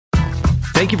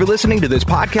Thank you for listening to this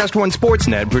Podcast One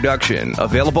Sportsnet production,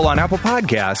 available on Apple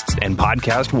Podcasts and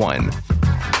Podcast One.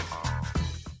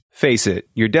 Face it,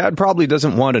 your dad probably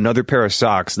doesn't want another pair of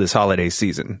socks this holiday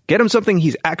season. Get him something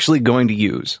he's actually going to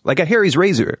use, like a Harry's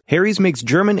razor. Harry's makes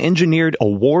German-engineered,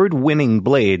 award-winning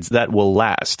blades that will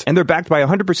last, and they're backed by a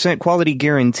 100% quality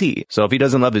guarantee. So if he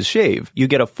doesn't love his shave, you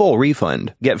get a full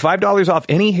refund. Get $5 off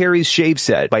any Harry's shave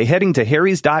set by heading to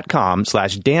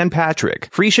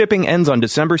harrys.com/danpatrick. Free shipping ends on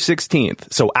December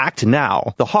 16th, so act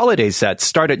now. The holiday sets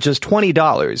start at just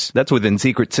 $20. That's within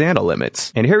Secret Santa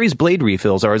limits. And Harry's blade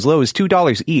refills are as low as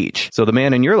 $2 each. So the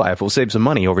man in your life will save some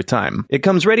money over time. It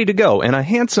comes ready to go in a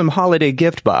handsome holiday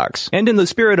gift box. And in the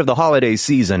spirit of the holiday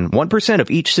season, 1%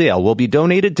 of each sale will be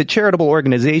donated to charitable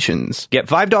organizations. Get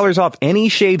 $5 off any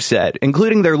shave set,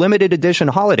 including their limited edition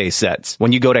holiday sets,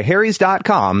 when you go to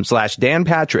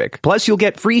harrys.com/danpatrick. Plus, you'll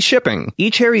get free shipping.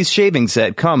 Each Harry's shaving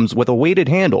set comes with a weighted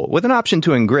handle with an option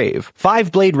to engrave,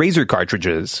 5-blade razor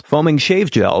cartridges, foaming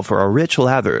shave gel for a rich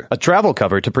lather, a travel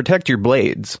cover to protect your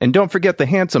blades, and don't forget the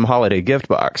handsome holiday gift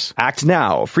box. Act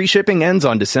now. Free shipping ends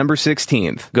on December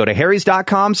 16th. Go to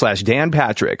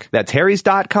harrys.com/danpatrick. That's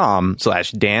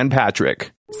harrys.com/danpatrick.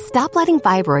 Stop letting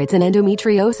fibroids and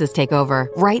endometriosis take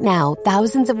over. Right now,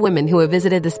 thousands of women who have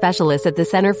visited the specialists at the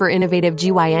Center for Innovative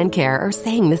GYN Care are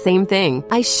saying the same thing.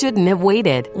 I shouldn't have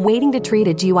waited. Waiting to treat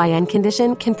a GYN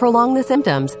condition can prolong the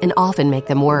symptoms and often make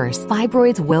them worse.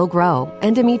 Fibroids will grow.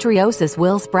 Endometriosis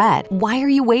will spread. Why are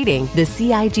you waiting? The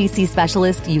CIGC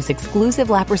specialists use exclusive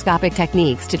laparoscopic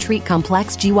techniques to treat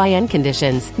complex GYN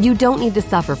conditions. You don't need to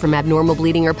suffer from abnormal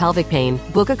bleeding or pelvic pain.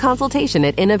 Book a consultation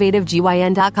at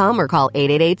innovativegyn.com or call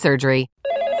 888-SURGERY.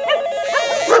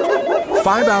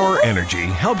 5-Hour Energy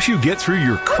helps you get through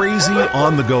your crazy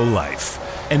on-the-go life.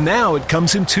 And now it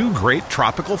comes in 2 great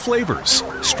tropical flavors,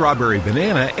 Strawberry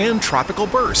Banana and Tropical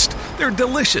Burst. They're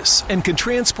delicious and can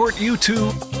transport you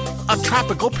to a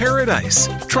tropical paradise.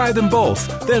 Try them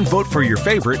both, then vote for your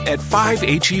favorite at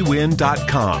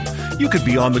 5hewin.com. You could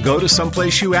be on the go to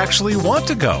someplace you actually want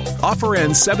to go. Offer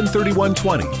ends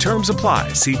 7/31/20. Terms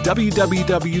apply. See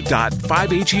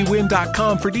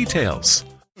www.5hewin.com for details.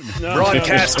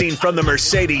 Broadcasting from the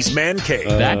Mercedes Man Cave.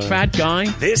 That fat guy?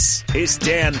 This is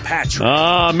Dan Patrick.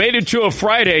 Made it to a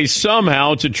Friday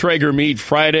somehow. It's a Traeger Meat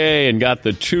Friday and got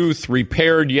the tooth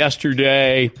repaired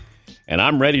yesterday. And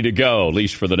I'm ready to go, at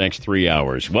least for the next 3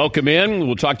 hours. Welcome in.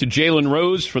 We'll talk to Jalen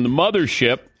Rose from the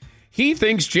Mothership. He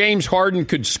thinks James Harden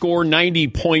could score 90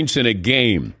 points in a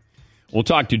game. We'll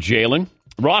talk to Jalen.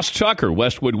 Ross Tucker,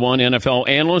 Westwood One NFL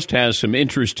analyst, has some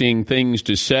interesting things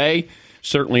to say,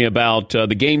 certainly about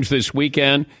the games this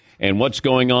weekend and what's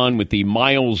going on with the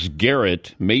Myles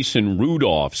Garrett, Mason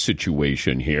Rudolph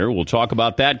situation here. We'll talk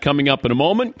about that coming up in a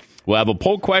moment. We'll have a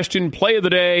poll question, play of the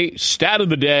day, stat of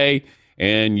the day,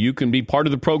 and you can be part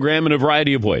of the program in a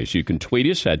variety of ways. You can tweet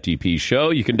us at DP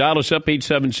Show. You can dial us up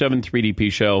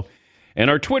 877-3DP-SHOW. And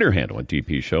our Twitter handle at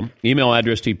DP Show. Email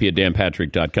address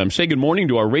dp@danpatrick.com. Say good morning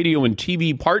to our radio and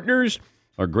TV partners,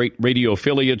 our great radio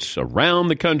affiliates around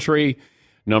the country,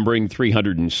 numbering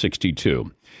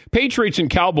 362. Patriots and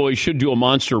Cowboys should do a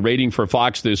monster rating for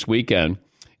Fox this weekend.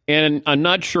 And I'm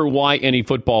not sure why any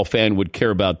football fan would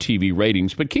care about TV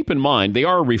ratings, but keep in mind, they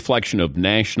are a reflection of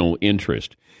national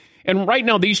interest. And right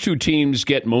now, these two teams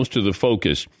get most of the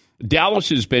focus. Dallas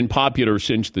has been popular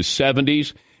since the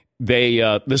 70s.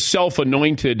 The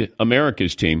self-anointed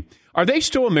America's team. Are they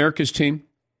still America's team?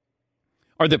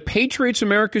 Are the Patriots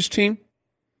America's team?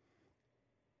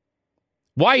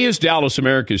 Why is Dallas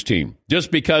America's team?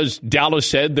 Just because Dallas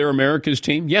said they're America's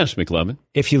team? Yes, McLevin.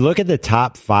 If you look at the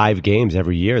top 5 games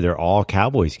every year, they're all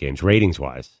Cowboys games,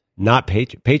 ratings-wise. Not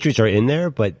Patriots are in there,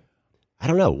 but I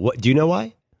don't know. Do you know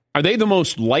why? Are they the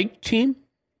most liked team?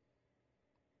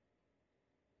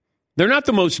 They're not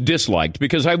the most disliked,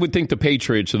 because I would think the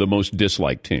Patriots are the most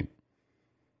disliked team.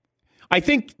 I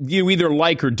think you either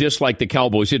like or dislike the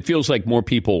Cowboys. It feels like more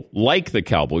people like the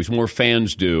Cowboys, more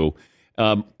fans do,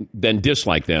 than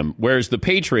dislike them, whereas the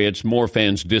Patriots, more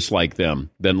fans dislike them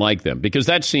than like them, because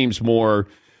that seems more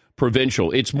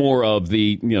provincial. It's more of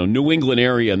the New England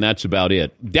area, and that's about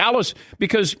it. Dallas,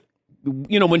 because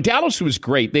when Dallas was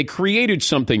great, they created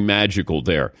something magical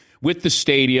there. With the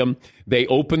stadium, they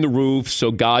opened the roof so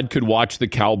God could watch the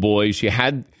Cowboys. You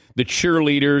had the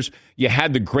cheerleaders. You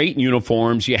had the great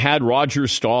uniforms. You had Roger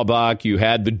Staubach. You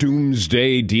had the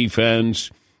Doomsday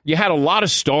defense. You had a lot of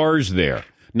stars there,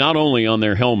 not only on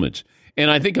their helmets.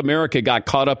 And I think America got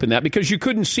caught up in that because you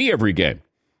couldn't see every game.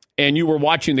 And you were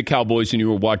watching the Cowboys and you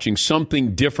were watching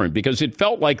something different because it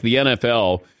felt like the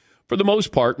NFL, for the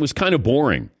most part, was kind of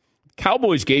boring.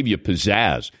 Cowboys gave you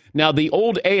pizzazz. Now, the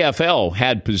old AFL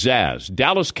had pizzazz.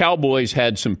 Dallas Cowboys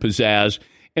had some pizzazz,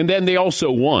 and then they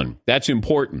also won. That's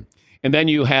important. And then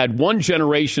you had one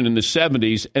generation in the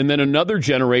 70s and then another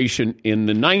generation in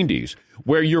the 90s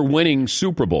where you're winning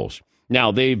Super Bowls.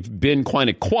 Now, they've been kind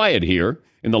of quiet here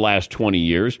in the last 20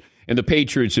 years, and the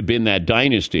Patriots have been that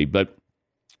dynasty. But,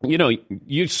 you know,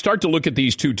 you start to look at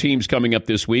these two teams coming up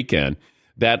this weekend,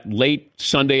 that late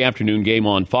Sunday afternoon game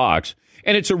on Fox,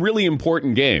 and it's a really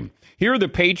important game. Here are the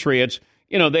Patriots,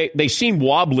 you know, they seem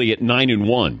wobbly at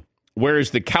 9-1,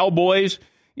 whereas the Cowboys,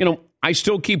 you know, I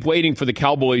still keep waiting for the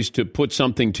Cowboys to put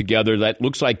something together that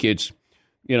looks like it's,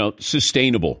 you know,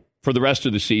 sustainable for the rest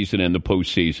of the season and the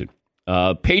postseason.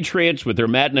 Patriots with their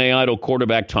matinee idol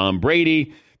quarterback Tom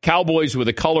Brady, Cowboys with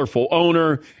a colorful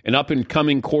owner, an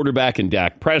up-and-coming quarterback in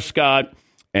Dak Prescott,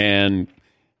 and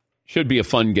should be a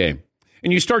fun game.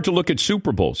 And you start to look at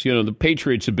Super Bowls. You know, the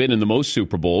Patriots have been in the most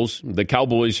Super Bowls. The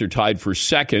Cowboys are tied for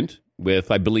second with,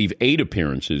 I believe, 8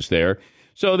 appearances there.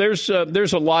 So there's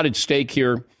a lot at stake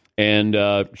here. And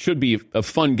should be a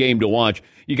fun game to watch.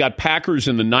 You got Packers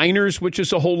and the Niners, which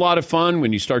is a whole lot of fun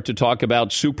when you start to talk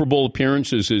about Super Bowl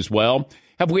appearances as well.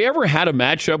 Have we ever had a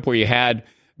matchup where you had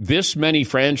this many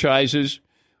franchises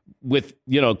with,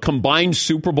 you know, combined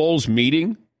Super Bowls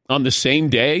meeting on the same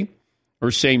day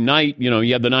or same night? You know,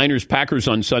 you had the Niners Packers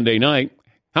on Sunday night.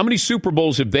 How many Super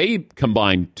Bowls have they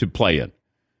combined to play in?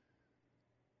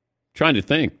 Trying to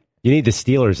think. You need the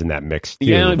Steelers in that mix, too.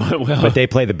 Yeah, well, but they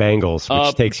play the Bengals,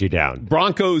 which takes you down.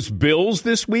 Broncos-Bills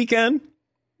this weekend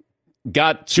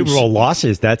got Super Bowl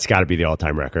losses. That's got to be the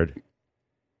all-time record.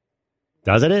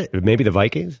 Doesn't it? Maybe the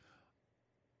Vikings?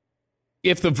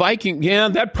 If the Vikings, yeah,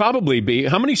 that'd probably be.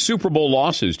 How many Super Bowl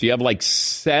losses? Do you have like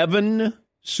 7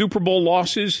 Super Bowl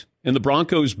losses in the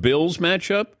Broncos-Bills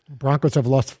matchup? Broncos have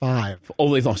lost 5.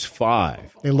 Oh, they lost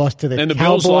 5. They lost to the And the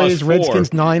Bills Cowboys, lost 4.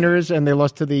 Redskins, Niners, and they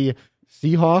lost to the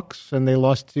Seahawks, and they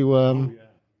lost to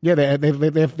they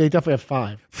definitely have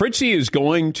 5. Fritzy is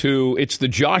going to, it's the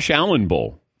Josh Allen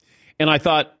Bowl. And I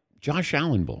thought, Josh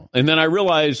Allen Bowl. And then I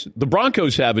realized the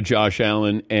Broncos have a Josh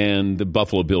Allen and the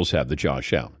Buffalo Bills have the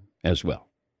Josh Allen as well.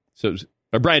 So,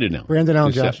 Brandon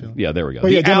Allen. Josh Allen. Yeah, there we go.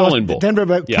 Well, the Allen Bowl.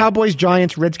 Denver, Yeah. Cowboys,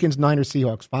 Giants, Redskins, Niners,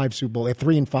 Seahawks, 5 Super Bowl. They're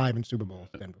 3-5 in Super Bowls,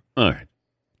 Denver. All right.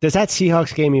 Does that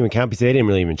Seahawks game even count? Because they didn't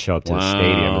really even show up to the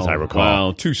stadium, as I recall.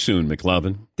 Wow, too soon,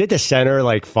 McLovin. Did the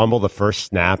center fumble the first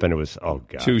snap, and it was, oh,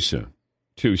 God. Too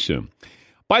soon.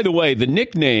 By the way, the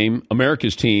nickname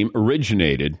America's Team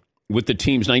originated with the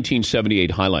team's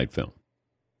 1978 highlight film.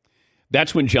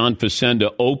 That's when John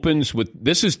Facenda opens with,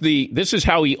 this is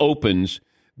how he opens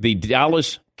the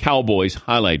Dallas Cowboys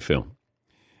highlight film.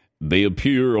 They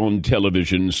appear on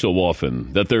television so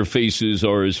often that their faces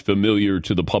are as familiar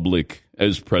to the public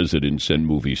as presidents and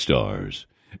movie stars.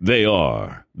 They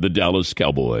are the Dallas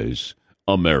Cowboys,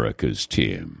 America's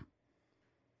Team.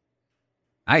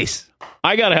 Nice.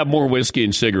 I got to have more whiskey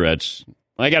and cigarettes.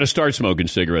 I got to start smoking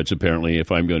cigarettes, apparently,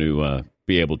 if I'm going to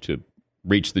be able to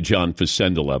reach the John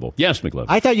Facenda level. Yes, McLovin.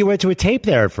 I thought you went to a tape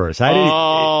there at first.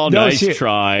 Nice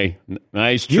try.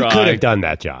 Nice try. You could have done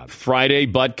that job. Friday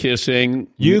butt kissing.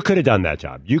 You could have done that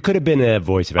job. You could have been a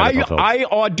voice of NFL films. I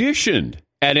auditioned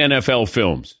at NFL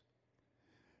Films.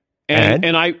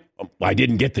 And I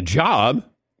didn't get the job,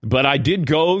 but I did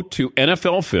go to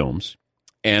NFL Films,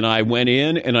 and I went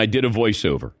in and I did a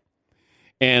voiceover.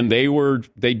 And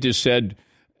they just said,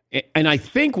 and I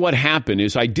think what happened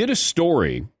is I did a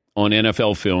story on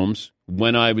NFL Films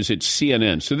when I was at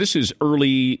CNN. So this is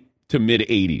early to mid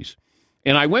 80s.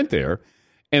 And I went there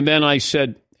and then I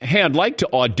said, hey, I'd like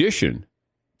to audition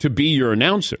to be your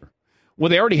announcer. Well,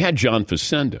 they already had John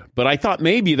Facenda, but I thought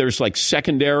maybe there's like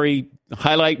secondary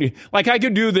highlight, like I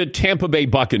could do the Tampa Bay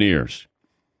Buccaneers.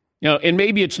 You know, and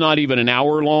maybe it's not even an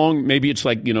hour long. Maybe it's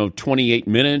like, 28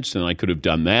 minutes, and I could have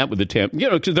done that with the Tampa,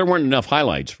 because there weren't enough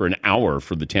highlights for an hour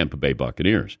for the Tampa Bay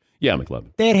Buccaneers. Yeah,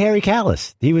 McLovin. They had Harry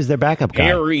Callis. He was their backup guy.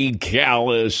 Harry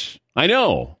Callis. I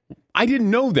know. I didn't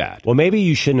know that. Well, maybe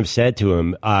you shouldn't have said to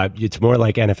him, it's more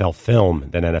like NFL film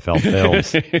than NFL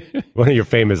Films. One of your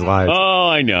famous lines. Oh,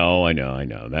 I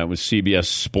know. That was CBS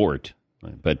Sport.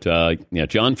 But,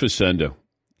 John Facenda.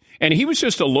 And he was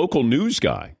just a local news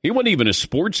guy. He wasn't even a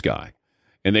sports guy.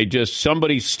 And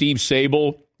Steve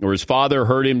Sable or his father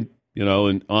heard him,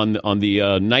 on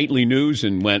the nightly news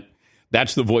and went,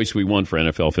 that's the voice we want for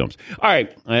NFL Films. All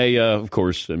right. I, of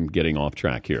course, am getting off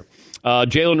track here.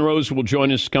 Jalen Rose will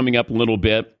join us coming up a little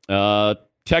bit.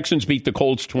 Texans beat the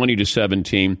Colts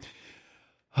 20-17.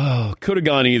 Oh, could have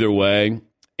gone either way.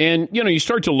 And, you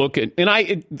start to look at,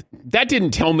 that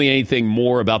didn't tell me anything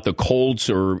more about the Colts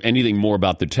or anything more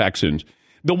about the Texans.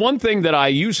 The one thing that I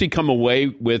usually come away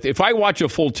with, if I watch a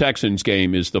full Texans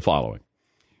game, is the following.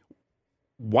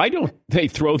 Why don't they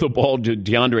throw the ball to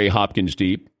DeAndre Hopkins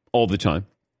deep all the time?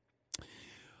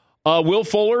 Will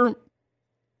Fuller,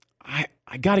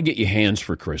 I got to get you hands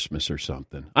for Christmas or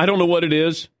something. I don't know what it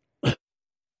is.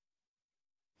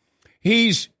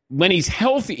 When he's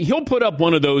healthy, he'll put up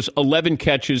one of those 11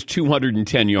 catches,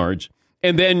 210 yards,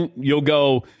 and then you'll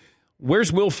go,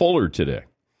 where's Will Fuller today?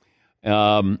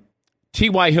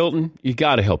 T.Y. Hilton, you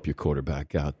got to help your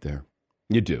quarterback out there.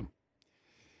 You do.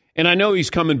 And I know he's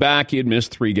coming back. He had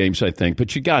missed 3 games, I think,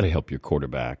 but you got to help your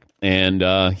quarterback.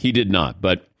 And he did not.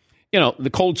 But, the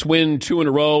Colts win 2 in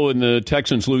a row and the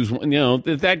Texans lose 1.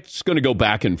 That's going to go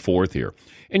back and forth here.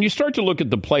 And you start to look at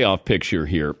the playoff picture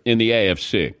here in the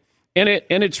AFC. And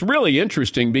it's really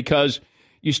interesting because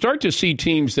you start to see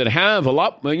teams that have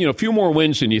a few more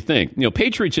wins than you think.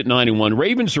 Patriots at 9-1,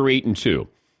 Ravens are 8-2,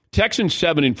 Texans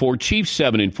 7-4, Chiefs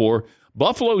 7-4,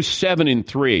 Buffalo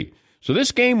 7-3. So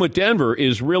this game with Denver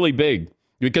is really big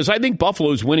because I think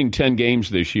Buffalo's winning 10 games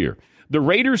this year. The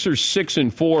Raiders are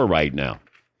 6-4 right now.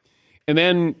 And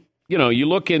then, you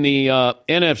look in the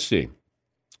NFC.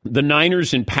 The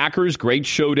Niners and Packers, great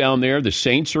showdown there. The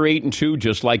Saints are 8-2,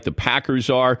 just like the Packers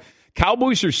are.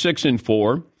 Cowboys are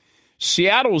 6-4.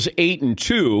 Seattle's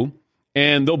 8-2,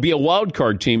 and they'll be a wild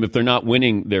card team if they're not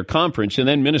winning their conference. And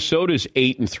then Minnesota's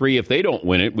 8-3 if they don't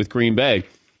win it with Green Bay.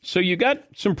 So you got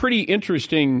some pretty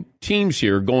interesting teams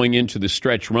here going into the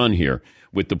stretch run here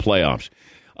with the playoffs.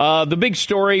 The big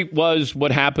story was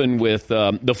what happened with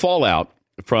the fallout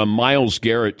from Myles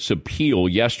Garrett's appeal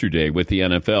yesterday with the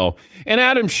NFL. And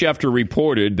Adam Schefter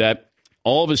reported that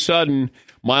all of a sudden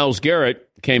Myles Garrett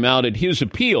came out at his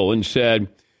appeal and said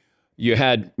you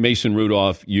had Mason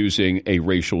Rudolph using a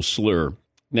racial slur.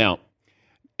 Now,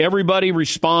 everybody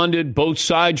responded. Both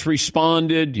sides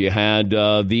responded. You had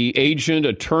the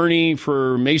attorney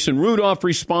for Mason Rudolph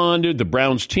responded. The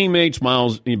Browns teammates,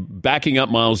 backing up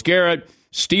Myles Garrett.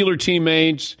 Steeler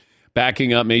teammates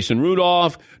backing up Mason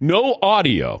Rudolph. No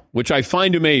audio, which I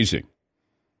find amazing.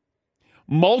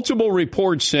 Multiple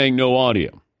reports saying no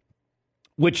audio,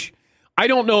 which I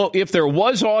don't know if there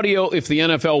was audio, if the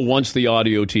NFL wants the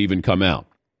audio to even come out.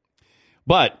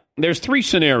 But there's 3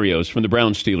 scenarios from the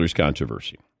Browns-Steelers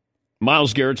controversy.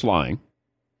 Myles Garrett's lying.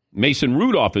 Mason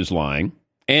Rudolph is lying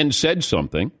and said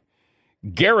something.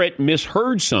 Garrett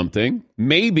misheard something.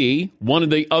 Maybe one of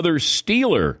the other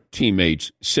Steeler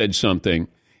teammates said something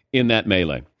in that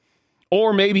melee.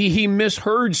 Or maybe he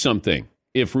misheard something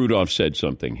if Rudolph said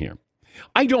something here.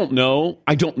 I don't know.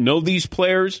 I don't know these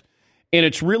players. And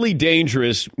it's really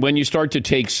dangerous when you start to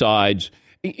take sides.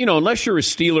 Unless you're a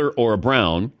Steeler or a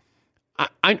Brown,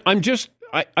 I just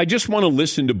want to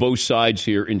listen to both sides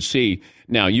here and see.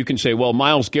 Now, you can say, well,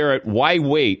 Myles Garrett, why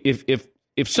wait?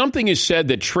 If something is said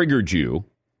that triggered you,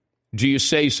 do you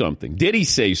say something? Did he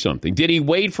say something? Did he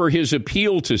wait for his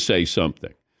appeal to say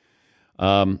something?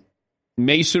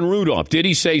 Mason Rudolph, did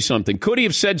he say something? Could he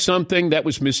have said something that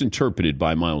was misinterpreted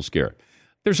by Myles Garrett?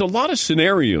 There's a lot of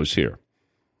scenarios here.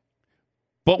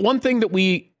 But one thing that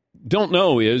we don't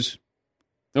know is,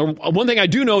 or one thing I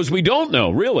do know is we don't know,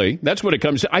 really. That's what it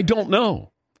comes to. I don't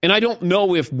know. And I don't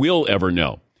know if we'll ever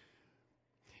know.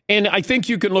 And I think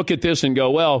you can look at this and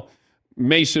go, well,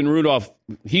 Mason Rudolph,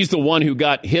 he's the one who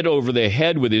got hit over the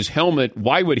head with his helmet.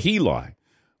 Why would he lie?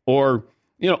 Or,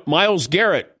 Myles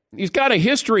Garrett, he's got a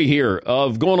history here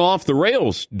of going off the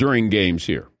rails during games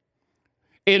here.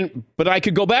 But I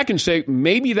could go back and say,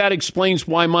 maybe that explains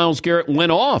why Myles Garrett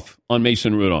went off on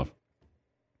Mason Rudolph.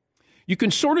 You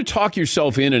can sort of talk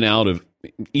yourself in and out of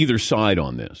either side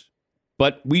on this,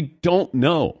 but we don't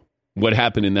know what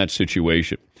happened in that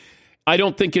situation. I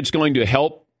don't think it's going to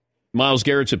help Myles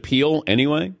Garrett's appeal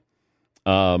anyway.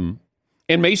 And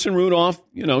Mason Rudolph,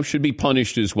 should be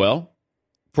punished as well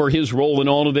for his role in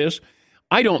all of this.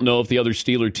 I don't know if the other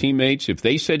Steeler teammates, if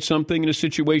they said something in a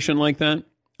situation like that.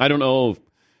 I don't know if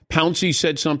Pouncey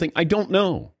said something. I don't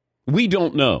know. We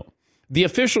don't know. The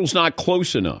official's not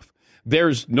close enough.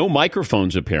 There's no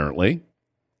microphones, apparently.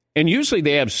 And usually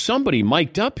they have somebody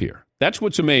mic'd up here. That's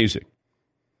what's amazing.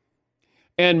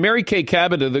 And Mary Kay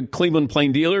Cabot of the Cleveland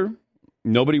Plain Dealer,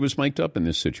 nobody was mic'd up in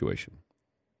this situation.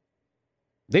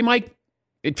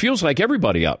 It feels like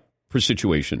everybody up for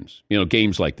situations,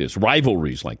 games like this,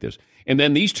 rivalries like this. And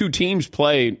then these two teams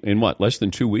play in less than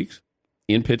 2 weeks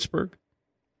in Pittsburgh?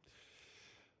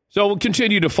 So we'll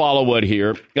continue to follow it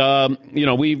here.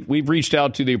 We've reached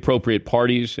out to the appropriate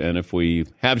parties, and if we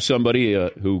have somebody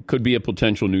who could be a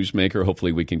potential newsmaker,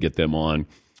 hopefully we can get them on.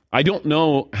 I don't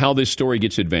know how this story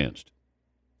gets advanced.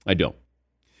 I don't.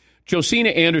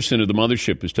 Josina Anderson of the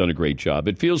Mothership has done a great job.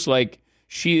 It feels like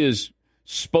she is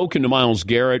spoken to Myles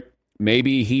Garrett.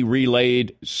 Maybe he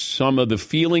relayed some of the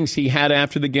feelings he had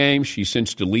after the game. She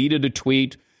since deleted a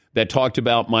tweet that talked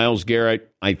about Myles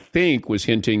Garrett, I think, was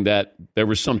hinting that there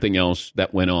was something else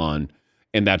that went on,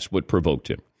 and that's what provoked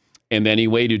him. And then he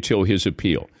waited till his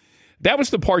appeal. That was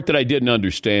the part that I didn't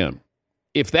understand.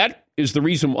 If that is the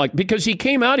reason, because he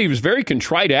came out, he was very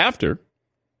contrite after.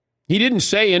 He didn't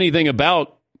say anything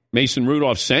about Mason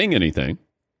Rudolph saying anything.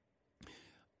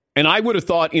 And I would have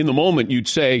thought in the moment you'd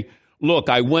say, look,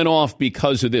 I went off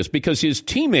because of this, because his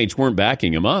teammates weren't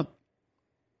backing him up.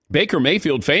 Baker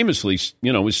Mayfield famously,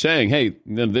 was saying, hey,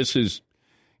 this is,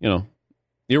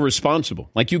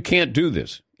 irresponsible. Like, you can't do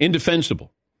this.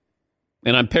 Indefensible.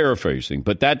 And I'm paraphrasing,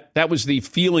 but that was the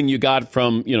feeling you got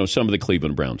from, some of the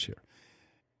Cleveland Browns here.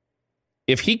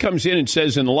 If he comes in and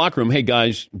says in the locker room, hey,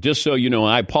 guys, just so you know,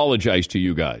 I apologize to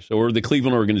you guys, or the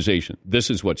Cleveland organization, this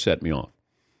is what set me off.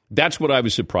 That's what I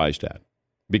was surprised at.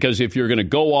 Because if you're going to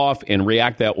go off and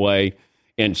react that way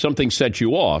and something sets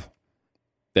you off,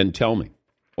 then tell me.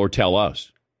 Or tell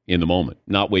us in the moment,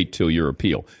 not wait till your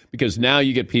appeal. Because now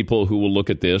you get people who will look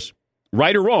at this,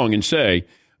 right or wrong, and say,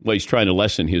 well, he's trying to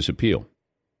lessen his appeal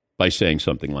by saying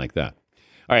something like that.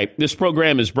 All right, this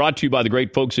program is brought to you by the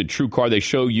great folks at TrueCar. They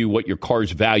show you what your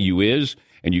car's value is,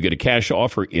 and you get a cash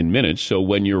offer in minutes. So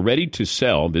when you're ready to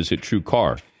sell, visit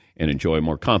TrueCar and enjoy a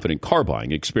more confident car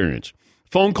buying experience.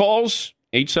 Phone calls,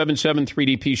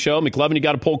 877-3DP-SHOW. McLovin, you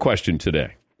got a poll question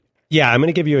today. Yeah, I'm going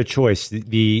to give you a choice.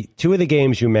 The two of the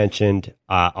games you mentioned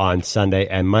on Sunday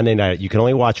and Monday night, you can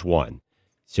only watch one.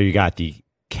 So you got the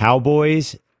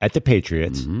Cowboys at the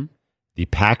Patriots, the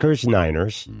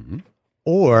Packers-Niners,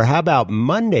 or how about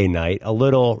Monday night, a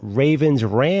little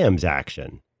Ravens-Rams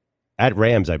action at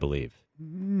Rams, I believe.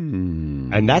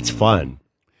 And that's fun.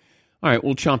 All right,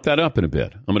 we'll chop that up in a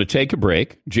bit. I'm going to take a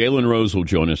break. Jalen Rose will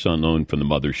join us on loan from the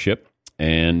mothership.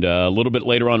 And a little bit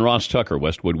later on, Ross Tucker,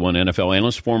 Westwood One NFL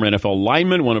analyst, former NFL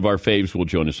lineman, one of our faves, will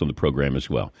join us on the program as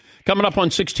well. Coming up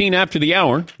on 16 after the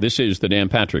hour, this is the Dan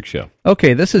Patrick Show.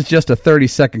 Okay, this is just a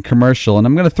 30-second commercial, and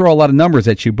I'm going to throw a lot of numbers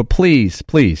at you, but please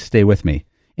stay with me.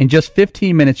 In just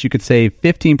 15 minutes, you could save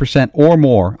 15% or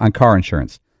more on car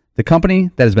insurance. The company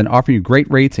that has been offering you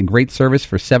great rates and great service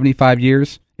for 75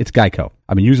 years, it's Geico.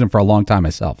 I've been using them for a long time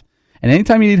myself. And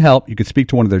anytime you need help, you can speak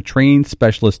to one of their trained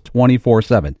specialists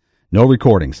 24/7. No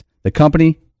recordings. The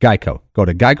company, Geico. Go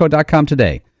to geico.com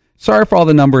today. Sorry for all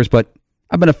the numbers, but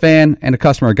I've been a fan and a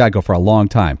customer of Geico for a long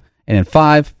time. And in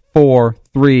 5, 4,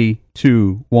 3,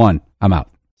 2, 1, I'm out.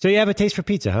 So you have a taste for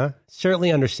pizza, huh?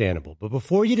 Certainly understandable. But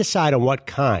before you decide on what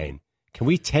kind, can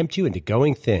we tempt you into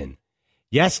going thin?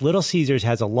 Yes, Little Caesars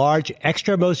has a large,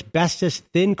 extra most bestest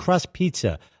thin crust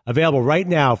pizza available right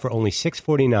now for only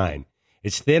 $6.49.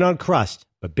 It's thin on crust,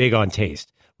 but big on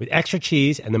taste, with extra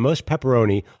cheese and the most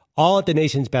pepperoni, all at the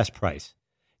nation's best price.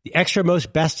 The extra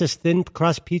most bestest thin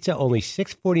crust pizza, only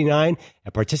 $6.49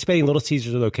 at participating Little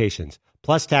Caesars locations,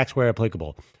 plus tax where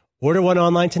applicable. Order one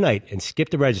online tonight and skip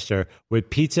the register with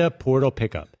Pizza Portal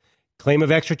Pickup. Claim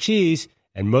of extra cheese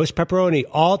and most pepperoni,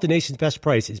 all at the nation's best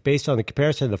price, is based on the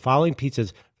comparison of the following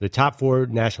pizzas for the top 4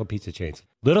 national pizza chains.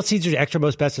 Little Caesars extra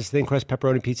most bestest thin crust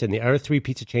pepperoni pizza and the other 3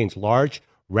 pizza chains' large,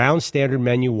 round standard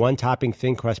menu, one topping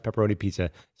thin crust pepperoni pizza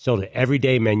sold at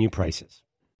everyday menu prices.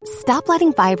 Stop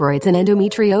letting fibroids and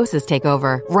endometriosis take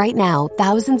over. Right now,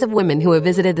 thousands of women who have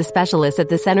visited the specialists at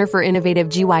the Center for Innovative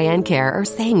GYN Care are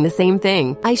saying the same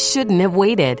thing. I shouldn't have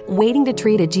waited. Waiting to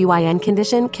treat a GYN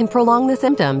condition can prolong the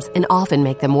symptoms and often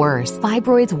make them worse.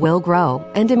 Fibroids will grow.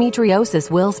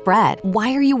 Endometriosis will spread.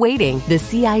 Why are you waiting? The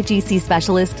CIGC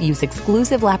specialists use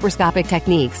exclusive laparoscopic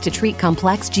techniques to treat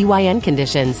complex GYN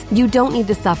conditions. You don't need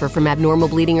to suffer from abnormal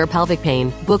bleeding or pelvic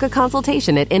pain. Book a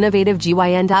consultation at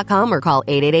innovativegyn.com or call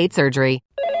 888-SURGERY.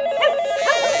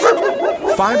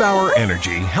 5-Hour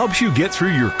Energy helps you get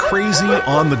through your crazy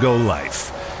on-the-go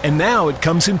life. And now it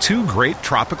comes in 2 great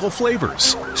tropical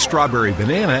flavors, Strawberry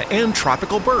Banana and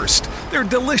Tropical Burst. They're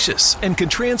delicious and can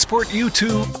transport you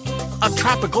to a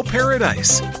tropical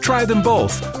paradise. Try them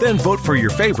both, then vote for your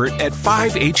favorite at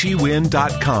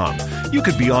 5HEWin.com. You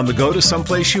could be on the go to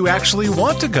someplace you actually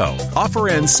want to go. Offer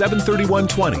ends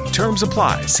 7/31/20. Terms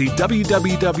apply. See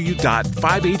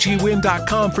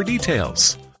www.5HEWin.com for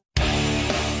details.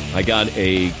 I got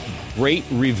a great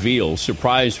reveal,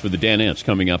 surprise for the Danettes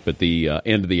coming up at the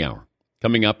end of the hour.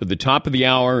 Coming up at the top of the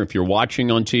hour, if you're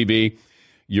watching on TV,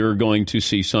 you're going to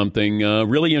see something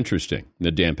really interesting in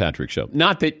the Dan Patrick Show.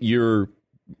 Not that you're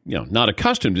not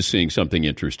accustomed to seeing something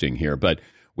interesting here, but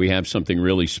we have something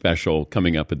really special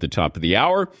coming up at the top of the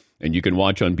hour, and you can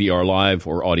watch on BR Live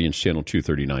or Audience Channel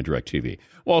 239 DirecTV.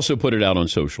 We'll also put it out on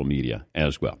social media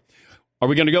as well. Are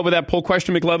we going to go with that poll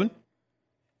question, McLovin?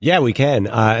 Yeah, we can.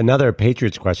 Another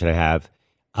Patriots question I have.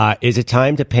 Is it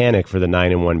time to panic for the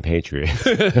 9-1 Patriots?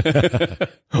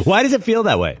 Why does it feel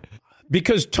that way?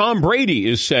 Because Tom Brady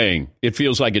is saying it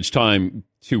feels like it's time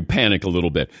to panic a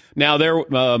little bit. Now,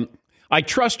 I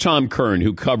trust Tom Kern,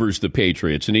 who covers the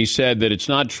Patriots, and he said that it's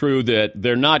not true that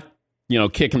they're not,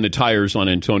 kicking the tires on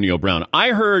Antonio Brown. I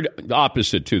heard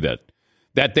opposite to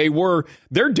that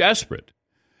they're desperate.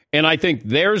 And I think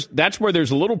that's where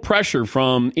there's a little pressure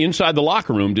from inside the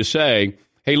locker room to say,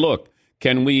 hey, look,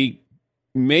 can we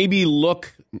maybe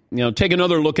take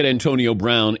another look at Antonio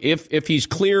Brown if he's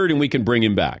cleared and we can bring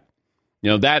him back?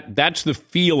 That's the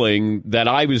feeling that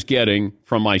I was getting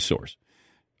from my source.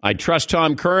 I trust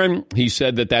Tom Curran. He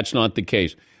said that that's not the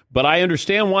case. But I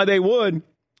understand why they would,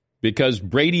 because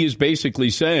Brady is basically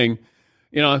saying,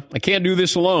 I can't do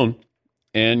this alone.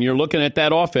 And you're looking at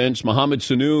that offense. Mohamed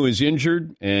Sanu is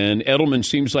injured, and Edelman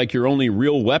seems like your only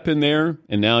real weapon there.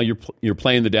 And now you're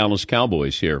playing the Dallas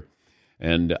Cowboys here.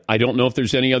 And I don't know if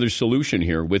there's any other solution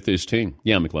here with this team.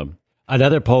 Yeah, McLevin.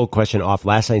 Another poll question off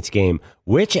last night's game.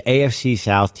 Which AFC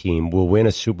South team will win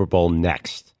a Super Bowl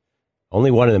next?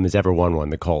 Only one of them has ever won one,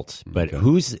 the Colts. But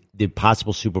who's the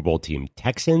possible Super Bowl team?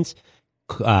 Texans,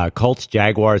 Colts,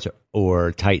 Jaguars,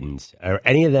 or Titans? Are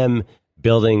any of them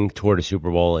building toward a Super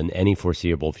Bowl in any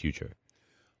foreseeable future?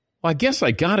 Well, I guess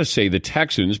I got to say the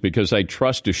Texans because I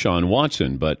trust Deshaun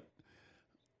Watson. But,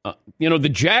 the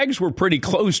Jags were pretty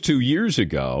close 2 years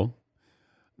ago.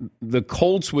 The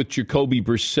Colts with Jacoby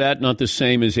Brissett, not the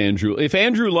same as Andrew. If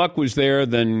Andrew Luck was there,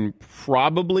 then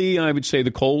probably I would say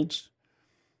the Colts.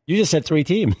 You just said three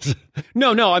teams.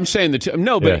 No, I'm saying but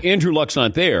Andrew Luck's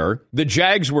not there. The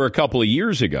Jags were a couple of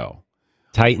years ago.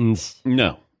 Titans?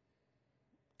 No.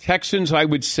 Texans, I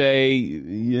would say,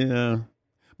 yeah.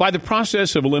 By the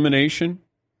process of elimination.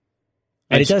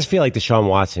 And it does feel like Deshaun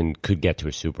Watson could get to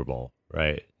a Super Bowl,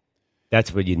 right?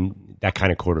 That's that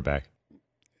kind of quarterback.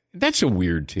 That's a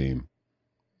weird team.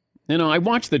 I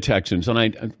watch the Texans,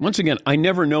 and once again, I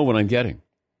never know what I'm getting.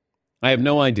 I have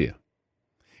no idea.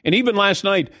 And even last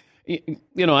night,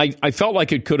 I felt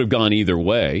like it could have gone either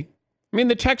way. I mean,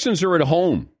 the Texans are at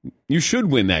home. You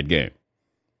should win that game.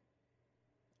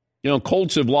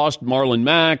 Colts have lost Marlon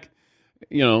Mack.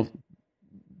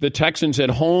 The Texans at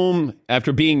home,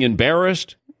 after being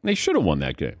embarrassed, they should have won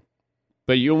that game.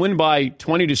 But you win by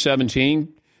 20-17.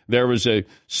 There was a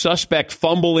suspect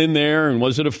fumble in there, and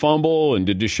was it a fumble? And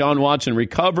did Deshaun Watson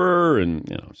recover? And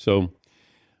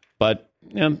but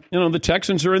the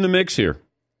Texans are in the mix here.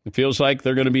 It feels like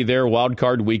they're going to be there wild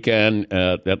card weekend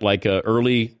at like a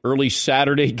early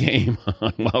Saturday game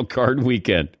on wild card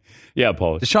weekend. Yeah,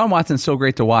 Paul. Deshaun Watson's so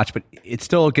great to watch, but it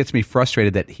still gets me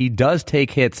frustrated that he does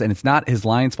take hits, and it's not his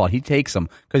line's fault. He takes them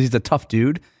because he's a tough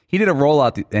dude. He did a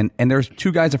rollout, and there's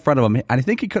two guys in front of him, and I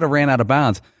think he could have ran out of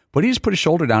bounds, but he just put his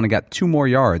shoulder down and got 2 more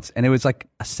yards, and it was like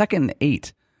a 2nd and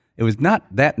 8. It was not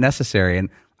that necessary, and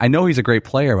I know he's a great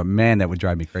player, but man, that would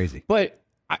drive me crazy. But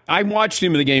I watched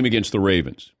him in the game against the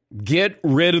Ravens. Get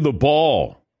rid of the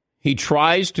ball. He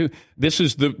tries to. This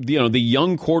is the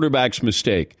young quarterback's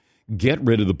mistake. Get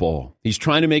rid of the ball. He's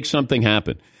trying to make something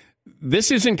happen.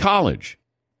 This isn't college.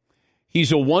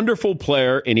 He's a wonderful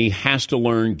player, and he has to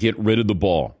learn get rid of the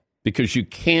ball because you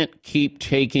can't keep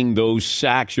taking those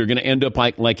sacks. You're going to end up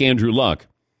like Andrew Luck.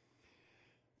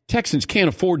 Texans can't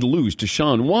afford to lose to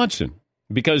Deshaun Watson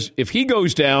because if he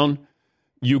goes down,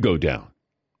 you go down.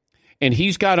 And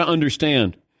he's got to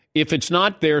understand, if it's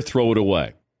not there, throw it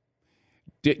away.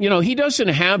 He doesn't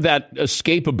have that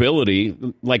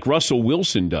escapability like Russell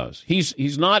Wilson does.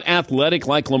 He's not athletic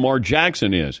like Lamar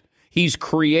Jackson is. He's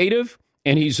creative,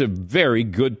 and he's a very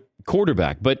good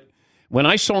quarterback. But when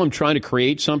I saw him trying to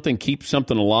create something, keep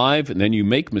something alive, and then you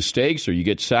make mistakes or you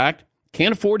get sacked,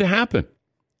 can't afford to happen.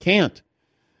 Can't.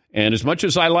 And as much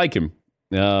as I like him,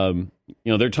 there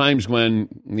are times when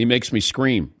he makes me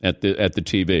scream at the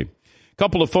TV.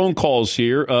 Couple of phone calls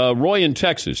here. Roy in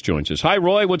Texas joins us. Hi,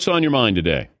 Roy. What's on your mind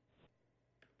today?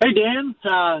 Hey, Dan.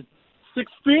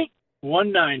 6 feet,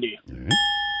 190. Right.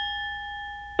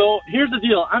 So here's the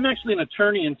deal. I'm actually an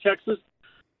attorney in Texas,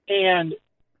 and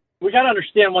we got to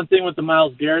understand one thing with the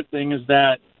Myles Garrett thing is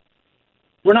that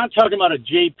we're not talking about a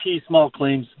JP small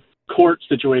claims court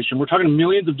situation. We're talking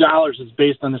millions of dollars is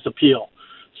based on this appeal.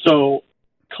 So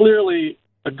clearly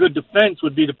a good defense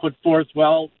would be to put forth,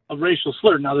 a racial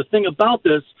slur. Now, the thing about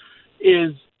this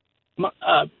is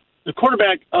the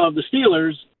quarterback of the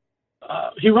Steelers,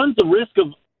 he runs the risk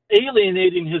of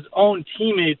alienating his own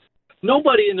teammates.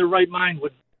 Nobody in their right mind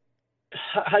would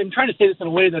 – I'm trying to say this in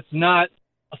a way that's not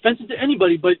offensive to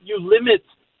anybody, but you limit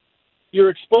your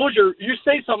exposure. You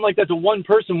say something like that to one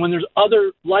person when there's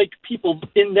other like people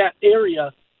in that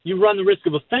area you run the risk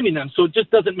of offending them. So it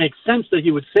just doesn't make sense that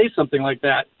he would say something like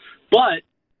that. But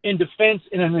in defense,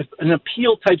 in an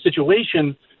appeal type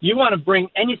situation, you want to bring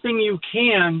anything you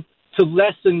can to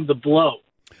lessen the blow.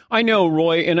 I know,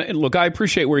 Roy, and look, I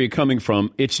appreciate where you're coming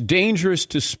from. It's dangerous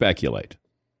to speculate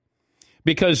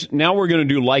because now we're going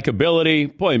to do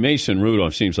likability. Boy, Mason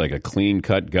Rudolph seems like a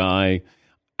clean-cut guy.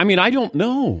 I mean, I don't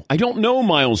know. I don't know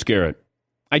Myles Garrett.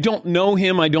 I don't know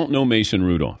him. I don't know Mason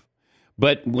Rudolph.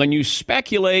 But when you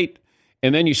speculate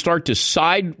and then you start to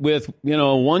side with,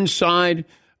 one side,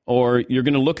 or you're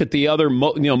going to look at the other,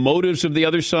 motives of the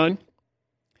other side,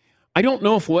 I don't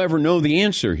know if we'll ever know the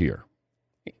answer here.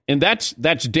 And that's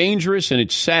dangerous and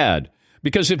it's sad.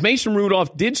 Because if Mason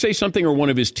Rudolph did say something or one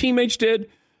of his teammates did,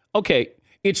 okay,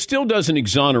 it still doesn't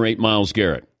exonerate Myles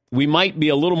Garrett. We might be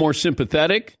a little more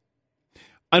sympathetic.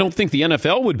 I don't think the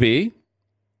NFL would be.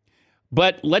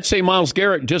 But let's say Myles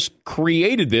Garrett just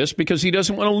created this because he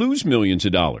doesn't want to lose millions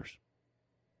of dollars.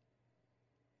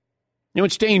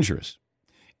 It's dangerous.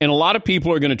 And a lot of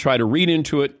people are going to try to read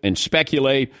into it and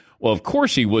speculate, well, of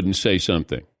course he wouldn't say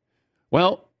something.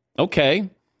 Well, okay.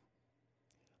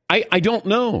 I don't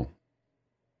know.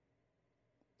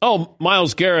 Oh,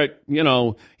 Myles Garrett,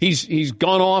 he's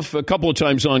gone off a couple of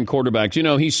times on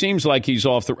quarterbacks. He seems like he's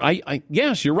off the...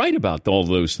 yes, you're right about all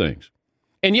those things.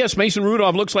 And yes, Mason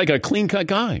Rudolph looks like a clean-cut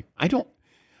guy.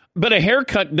 But a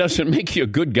haircut doesn't make you a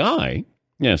good guy.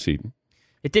 Yes, Eden.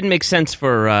 It didn't make sense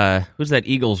for, who's that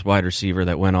Eagles wide receiver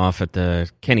that went off at the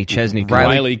Kenny Chesney?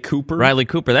 Riley Cooper. Riley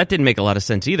Cooper. That didn't make a lot of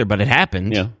sense either, but it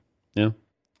happened.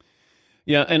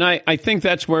 Yeah, and I think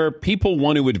that's where people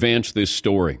want to advance this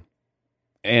story.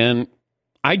 And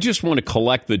I just want to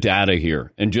collect the data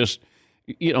here and just,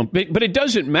 but it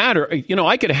doesn't matter.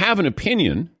 I could have an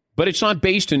opinion, but it's not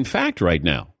based in fact right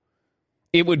now.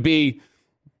 It would be,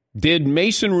 did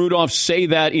Mason Rudolph say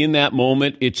that in that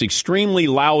moment? It's extremely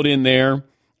loud in there.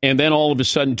 And then all of a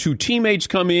sudden, two teammates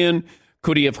come in.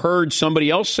 Could he have heard somebody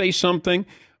else say something?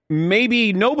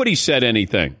 Maybe nobody said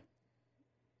anything.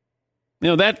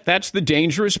 That's the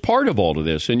dangerous part of all of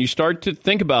this. And you start to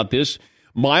think about this.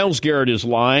 Myles Garrett is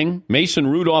lying. Mason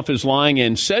Rudolph is lying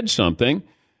and said something.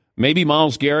 Maybe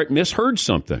Myles Garrett misheard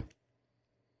something.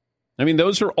 I mean,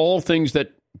 those are all things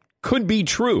that could be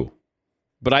true.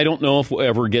 But I don't know if we'll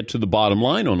ever get to the bottom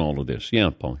line on all of this. Yeah,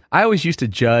 Paul. I always used to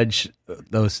judge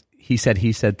those he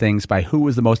said things by who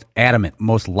was the most adamant,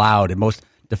 most loud, and most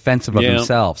defensive of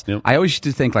themselves. Yep. I always used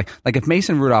to think like if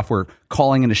Mason Rudolph were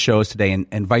calling into shows today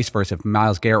and vice versa, if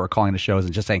Myles Garrett were calling into shows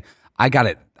and just saying, I got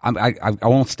it, I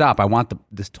won't stop, I want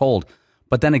this told.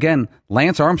 But then again,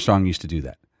 Lance Armstrong used to do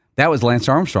that. That was Lance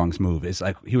Armstrong's move. It's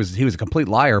like he was a complete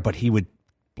liar, but he would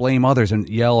blame others and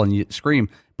yell and scream,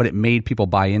 but it made people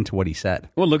buy into what he said.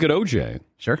 Well, look at O.J.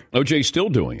 Sure. O.J.'s still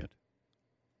doing it.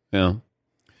 Yeah.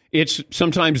 It's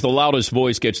sometimes the loudest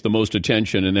voice gets the most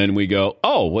attention, and then we go,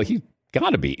 oh, well, he's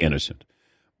got to be innocent.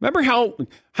 Remember how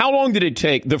long did it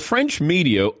take? The French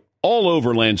media all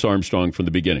over Lance Armstrong from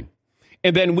the beginning.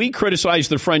 And then we criticized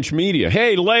the French media.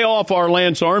 Hey, lay off our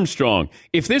Lance Armstrong.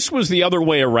 If this was the other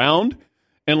way around,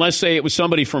 and let's say it was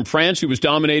somebody from France who was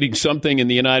dominating something in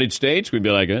the United States, we'd be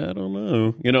like, I don't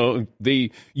know.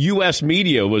 The U.S.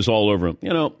 media was all over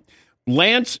him.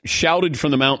 Lance shouted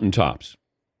from the mountaintops.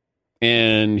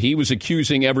 And he was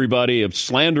accusing everybody of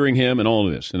slandering him and all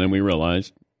of this. And then we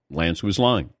realized Lance was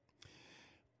lying.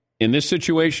 In this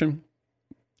situation,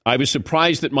 I was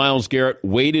surprised that Myles Garrett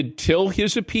waited till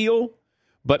his appeal.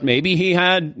 But maybe he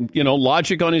had,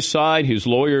 logic on his side. His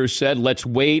lawyer said, let's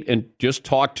wait and just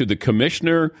talk to the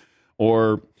commissioner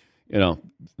or,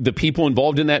 the people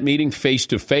involved in that meeting face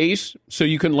to face. So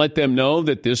you can let them know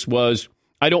that this was,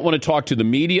 I don't want to talk to the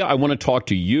media. I want to talk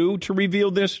to you to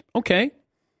reveal this. Okay.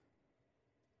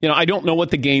 I don't know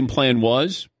what the game plan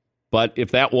was, but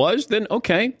if that was, then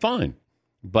okay, fine.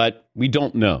 But we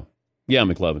don't know. Yeah,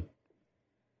 McLevin.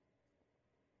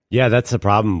 Yeah, that's the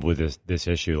problem with this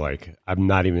issue. Like, I'm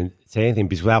not even saying anything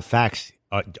because without facts,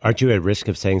 aren't you at risk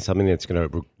of saying something that's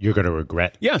you're gonna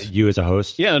regret? Yes, you as a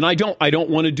host. Yeah, and I don't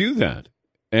want to do that.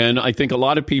 And I think a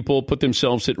lot of people put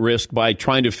themselves at risk by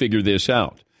trying to figure this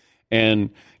out.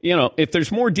 And if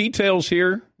there's more details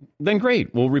here, then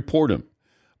great, we'll report them.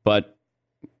 But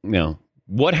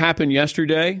what happened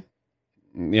yesterday?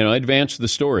 Advanced the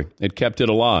story. It kept it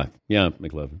alive. Yeah,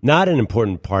 McLevin. Not an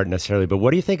important part necessarily, but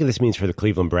what do you think this means for the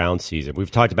Cleveland Browns season? We've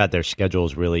talked about their schedule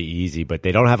is really easy, but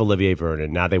they don't have Olivier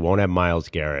Vernon. Now they won't have Myles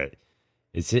Garrett.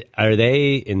 Are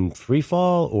they in free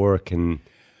fall or can...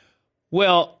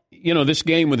 Well, this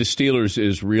game with the Steelers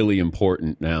is really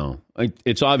important now.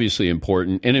 It's obviously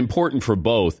important and important for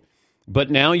both.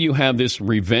 But now you have this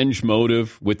revenge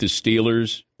motive with the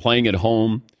Steelers playing at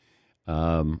home.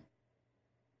 I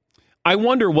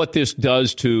wonder what this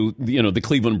does to, the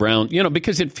Cleveland Browns,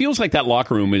 because it feels like that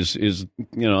locker room is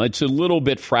it's a little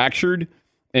bit fractured.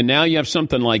 And now you have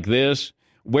something like this.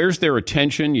 Where's their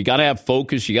attention? You got to have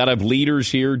focus. You got to have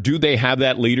leaders here. Do they have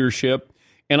that leadership?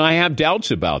 And I have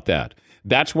doubts about that.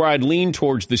 That's where I'd lean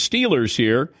towards the Steelers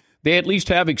here. They at least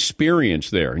have experience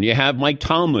there. And you have Mike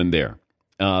Tomlin there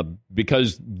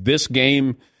because this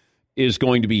game is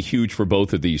going to be huge for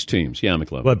both of these teams. Yeah,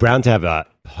 McLeod. Well, Browns have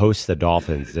host the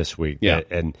Dolphins this week. Yeah.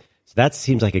 And so that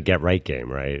seems like a get-right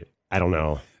game, right? I don't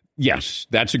know. Yes,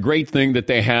 that's a great thing that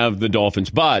they have the Dolphins.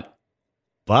 But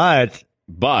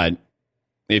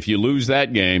if you lose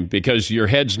that game because your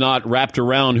head's not wrapped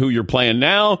around who you're playing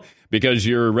now, because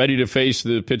you're ready to face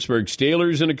the Pittsburgh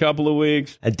Steelers in a couple of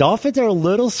weeks. And Dolphins are a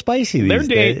little spicy these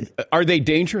days. Are they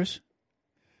dangerous?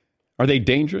 Are they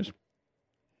dangerous?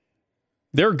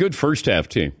 They're a good first-half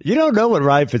team. You don't know what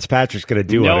Ryan Fitzpatrick's going to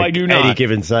do I do not. Any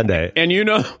given Sunday. And you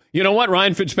know what?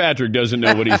 Ryan Fitzpatrick doesn't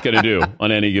know what he's going to do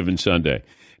on any given Sunday.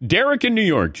 Derek in New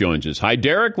York joins us. Hi,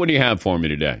 Derek. What do you have for me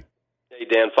today? Hey,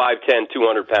 Dan, 5'10",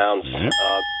 200 pounds.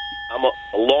 I'm a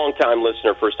long-time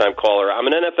listener, first-time caller. I'm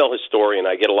an NFL historian.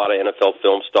 I get a lot of NFL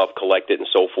film stuff collected and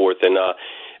so forth. And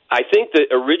I think the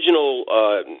original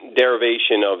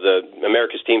derivation of the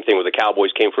America's Team thing with the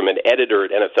Cowboys came from an editor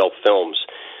at NFL Films.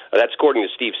 That's according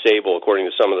to Steve Sable,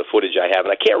 according to some of the footage I have.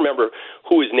 And I can't remember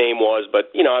who his name was, but,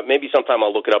 maybe sometime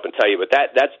I'll look it up and tell you. But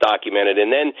that's documented.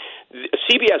 And then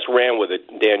CBS ran with it.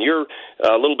 Dan, you're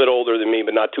a little bit older than me,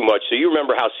 but not too much. So you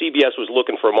remember how CBS was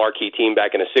looking for a marquee team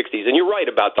back in the 60s. And you're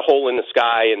right about the hole in the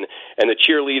sky and the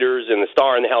cheerleaders and the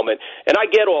star in the helmet. And I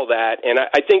get all that. And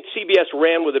I think CBS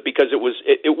ran with it because it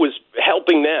was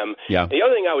helping them. Yeah. The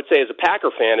other thing I would say as a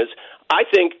Packer fan is I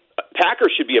think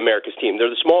Packers should be America's team. They're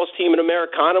the smallest team in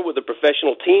Americana with a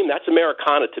professional team. That's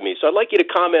Americana to me. So I'd like you to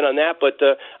comment on that, but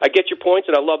I get your points,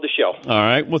 and I love the show. All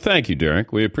right. Well, thank you,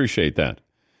 Derek. We appreciate that.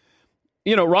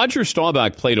 Roger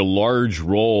Staubach played a large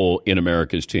role in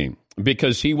America's team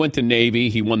because he went to Navy.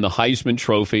 He won the Heisman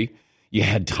Trophy. You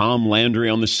had Tom Landry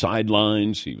on the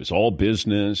sidelines. He was all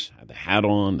business, had the hat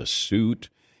on, the suit,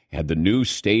 had the new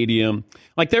stadium.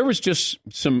 Like there was just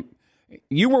some...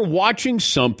 You were watching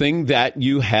something that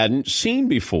you hadn't seen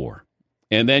before.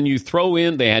 And then you throw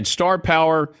in, they had star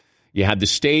power, you had the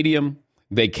stadium,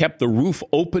 they kept the roof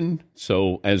open,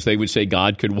 so as they would say,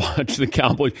 God could watch the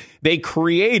Cowboys. They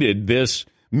created this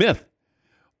myth.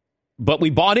 But we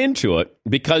bought into it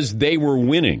because they were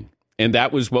winning, and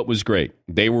that was what was great.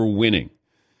 They were winning.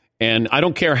 And I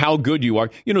don't care how good you are.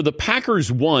 The Packers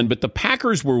won, but the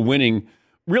Packers were winning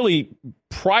really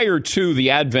prior to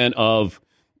the advent of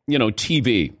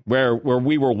TV, where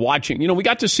we were watching. We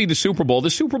got to see the Super Bowl. The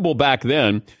Super Bowl back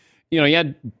then, you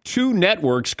had two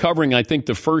networks covering, I think,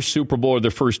 the first Super Bowl or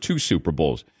the first two Super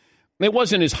Bowls. It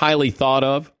wasn't as highly thought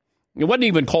of. It wasn't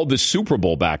even called the Super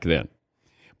Bowl back then.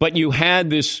 But you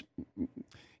had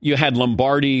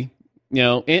Lombardi,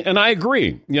 and I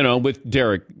agree, with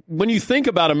Derek. When you think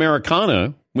about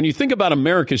Americana, when you think about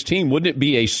America's team, wouldn't it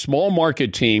be a small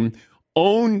market team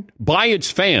owned by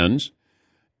its fans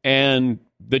and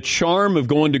the charm of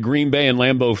going to Green Bay and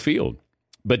Lambeau Field?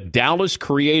 But Dallas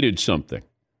created something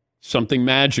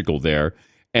magical there,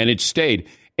 and it stayed.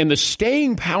 And the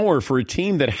staying power for a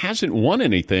team that hasn't won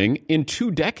anything in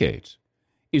 2 decades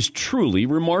is truly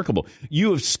remarkable.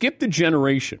 You have skipped a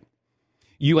generation.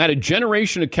 You had a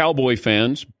generation of Cowboy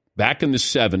fans back in the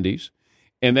 70s,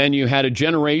 and then you had a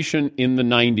generation in the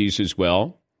 90s as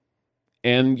well,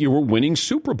 and you were winning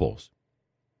Super Bowls.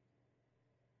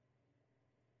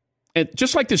 And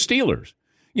just like the Steelers,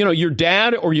 your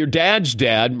dad or your dad's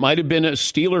dad might have been a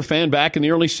Steeler fan back in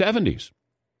the early 70s.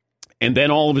 And then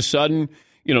all of a sudden,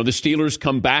 the Steelers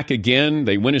come back again.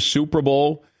 They win a Super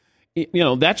Bowl.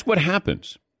 That's what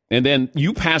happens. And then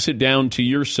you pass it down to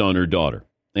your son or daughter.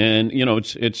 And,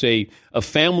 it's a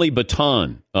family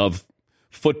baton of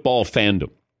football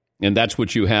fandom. And that's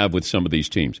what you have with some of these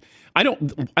teams. I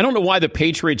don't know why the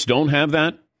Patriots don't have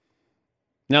that.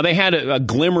 Now, they had a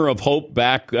glimmer of hope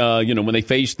back, when they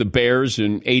faced the Bears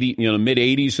in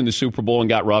mid-'80s in the Super Bowl and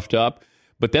got roughed up.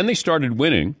 But then they started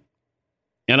winning.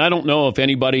 And I don't know if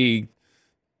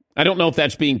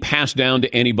that's being passed down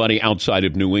to anybody outside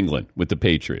of New England with the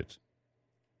Patriots.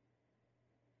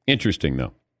 Interesting,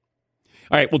 though.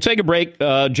 All right, we'll take a break.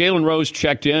 Jalen Rose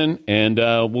checked in, and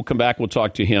we'll come back. We'll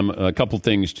talk to him. A couple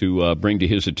things to bring to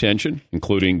his attention,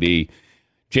 including the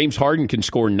James Harden can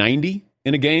score 90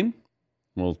 in a game.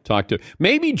 We'll talk to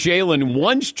maybe Jalen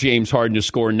wants James Harden to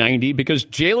score 90 because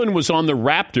Jalen was on the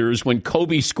Raptors when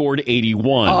Kobe scored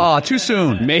 81. Oh, too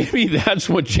soon. Maybe that's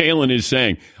what Jalen is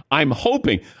saying. I'm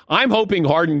hoping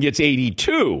Harden gets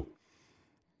 82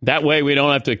 That way we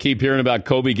don't have to keep hearing about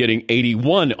Kobe getting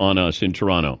 81 on us in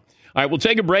Toronto. All right, we'll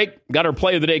take a break. Got our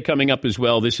play of the day coming up as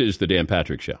well. This is the Dan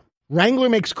Patrick Show. Wrangler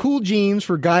makes cool jeans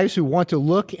for guys who want to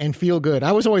look and feel good.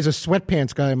 I was always a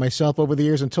sweatpants guy myself over the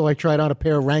years until I tried on a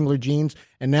pair of Wrangler jeans,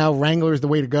 and now Wrangler is the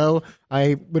way to go.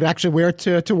 I would actually wear it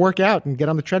to work out and get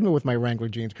on the treadmill with my Wrangler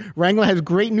jeans. Wrangler has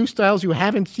great new styles you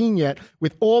haven't seen yet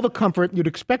with all the comfort you'd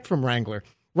expect from Wrangler.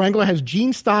 Wrangler has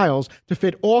jean styles to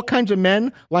fit all kinds of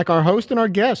men, like our host and our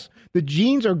guests. The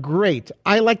jeans are great.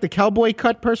 I like the cowboy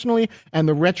cut personally and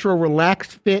the retro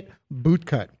relaxed fit boot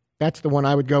cut. That's the one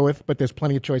I would go with, but there's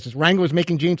plenty of choices. Wrangler is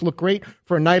making jeans look great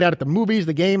for a night out at the movies,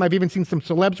 the game. I've even seen some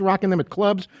celebs rocking them at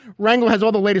clubs. Wrangler has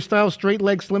all the latest styles, straight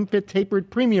leg, slim fit,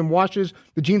 tapered, premium washes.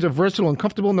 The jeans are versatile and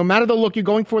comfortable. No matter the look you're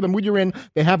going for, the mood you're in,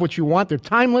 they have what you want. They're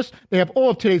timeless. They have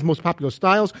all of today's most popular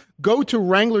styles. Go to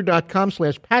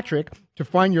Wrangler.com/Patrick to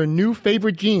find your new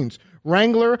favorite jeans.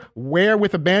 Wrangler, wear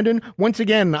with abandon. Once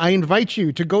again, I invite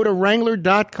you to go to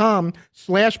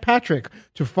Wrangler.com/Patrick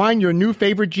to find your new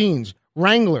favorite jeans.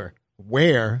 Wrangler,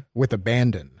 wear with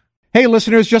abandon. Hey,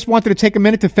 listeners, just wanted to take a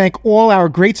minute to thank all our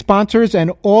great sponsors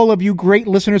and all of you great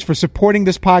listeners for supporting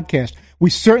this podcast. We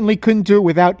certainly couldn't do it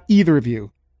without either of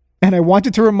you. And I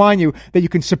wanted to remind you that you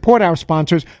can support our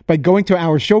sponsors by going to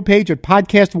our show page at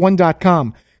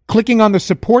podcast1.com, clicking on the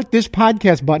Support This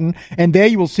Podcast button, and there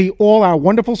you will see all our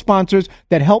wonderful sponsors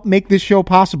that help make this show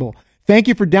possible. Thank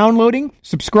you for downloading,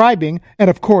 subscribing, and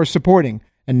of course, supporting.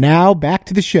 And now, back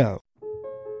to the show.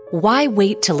 Why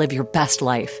wait to live your best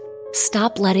life?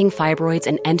 Stop letting fibroids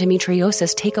and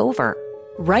endometriosis take over.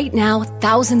 Right now,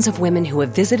 thousands of women who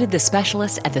have visited the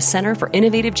specialists at the Center for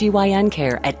Innovative GYN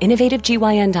Care at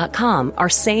innovativegyn.com are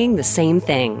saying the same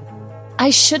thing. I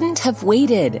shouldn't have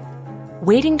waited.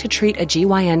 Waiting to treat a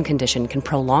GYN condition can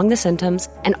prolong the symptoms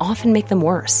and often make them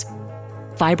worse.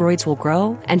 Fibroids will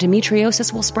grow,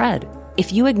 endometriosis will spread.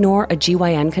 If you ignore a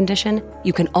GYN condition,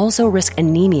 you can also risk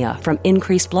anemia from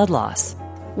increased blood loss.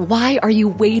 Why are you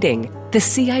waiting? The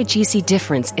CIGC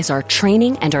difference is our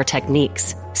training and our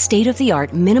techniques.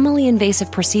 State-of-the-art, minimally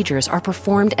invasive procedures are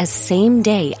performed as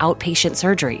same-day outpatient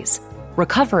surgeries.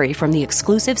 Recovery from the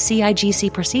exclusive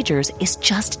CIGC procedures is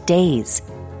just days.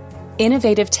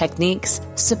 Innovative techniques,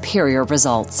 superior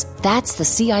results. That's the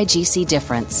CIGC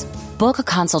difference. Book a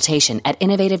consultation at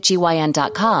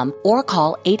innovativegyn.com or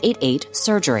call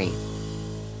 888-SURGERY.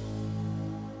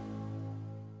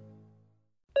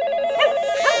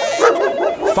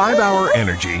 Five-Hour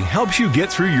Energy helps you get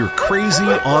through your crazy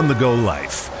on-the-go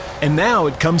life. And now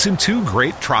it comes in two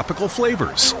great tropical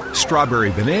flavors,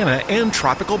 Strawberry Banana and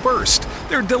Tropical Burst.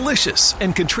 They're delicious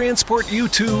and can transport you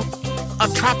to a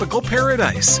tropical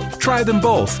paradise. Try them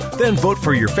both, then vote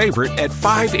for your favorite at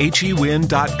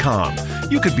 5HEWin.com.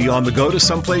 You could be on the go to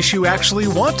someplace you actually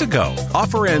want to go.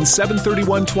 Offer ends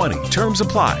 7/31/20. Terms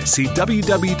apply. See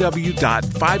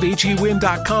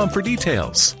www.5HEWin.com for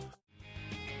details.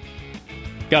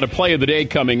 Got a play of the day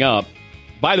coming up.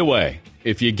 By the way,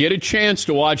 if you get a chance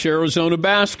to watch Arizona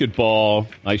basketball,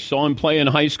 I saw him play in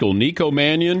high school. Nico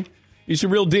Mannion, he's a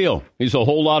real deal. He's a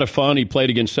whole lot of fun. He played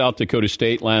against South Dakota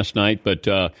State last night, but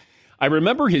I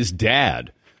remember his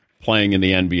dad playing in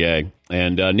the NBA.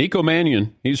 And Nico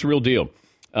Mannion, he's a real deal.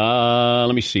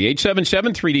 Let me see.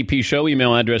 877-3DP Show.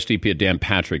 Email address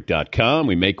dp@danpatrick.com.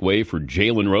 We make way for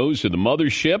Jalen Rose to the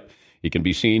mothership. He can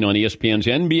be seen on ESPN's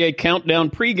NBA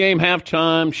Countdown pregame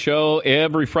halftime show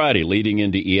every Friday leading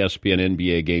into ESPN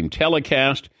NBA game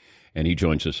telecast. And he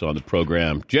joins us on the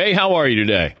program. Jay, how are you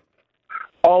today?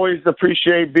 Always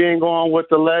appreciate being on with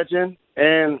the legend,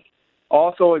 and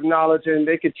also acknowledging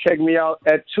they could check me out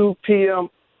at 2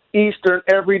 p.m. Eastern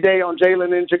every day on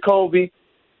Jalen and Jacoby.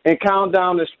 And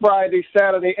Countdown is Friday,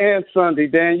 Saturday, and Sunday.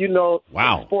 Dan, you know,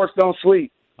 wow. Sports don't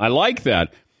sleep. I like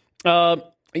that.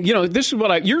 You know, this is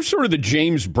what you're sort of the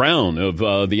James Brown of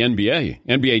the NBA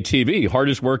TV,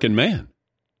 hardest working man.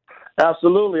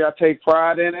 Absolutely. I take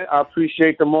pride in it. I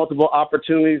appreciate the multiple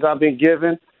opportunities I've been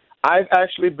given. I've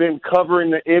actually been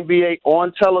covering the NBA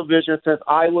on television since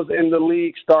I was in the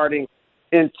league starting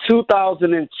in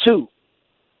 2002,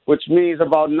 which means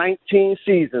about 19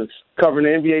 seasons covering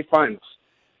the NBA Finals.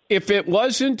 If it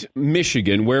wasn't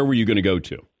Michigan, where were you going to go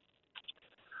to?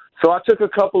 So I took a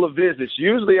couple of visits.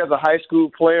 Usually as a high school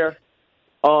player,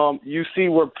 you see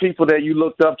where people that you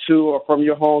looked up to or from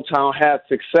your hometown had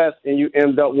success, and you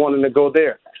end up wanting to go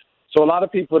there. So a lot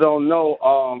of people don't know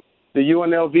the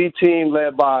UNLV team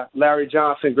led by Larry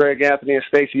Johnson, Greg Anthony, and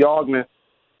Stacey Augmon.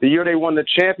 The year they won the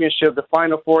championship, the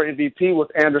Final Four MVP was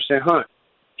Anderson Hunt.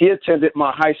 He attended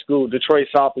my high school, Detroit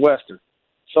Southwestern.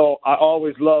 So I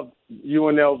always loved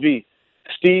UNLV.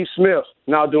 Steve Smith,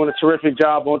 now doing a terrific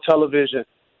job on television.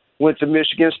 went to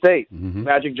Michigan State.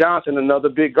 Magic Johnson, another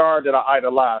big guard that I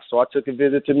idolized, so I took a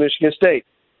visit to Michigan State.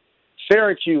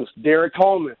 Syracuse, Derek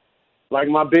Coleman, like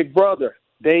my big brother.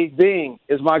 Dave Bing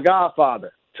is my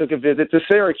godfather. Took a visit to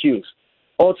Syracuse.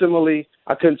 Ultimately,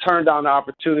 I couldn't turn down the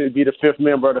opportunity to be the fifth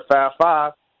member of the Fab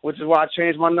Five, which is why I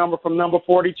changed my number from number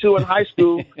 42 in high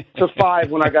school to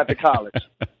 5 when I got to college.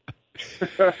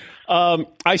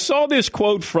 I saw this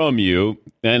quote from you,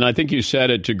 and I think you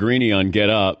said it to Greeny on Get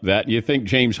Up, that you think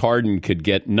James Harden could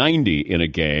get 90 in a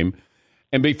game.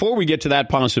 And before we get to that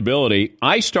possibility,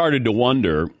 I started to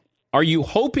wonder, are you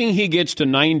hoping he gets to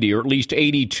 90 or at least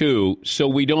 82 so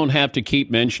we don't have to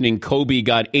keep mentioning Kobe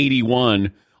got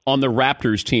 81 on the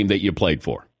Raptors team that you played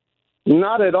for?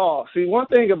 Not at all. See, one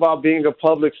thing about being a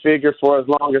public figure for as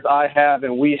long as I have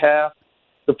and we have,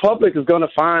 the public is going to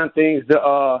find things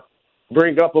to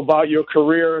bring up about your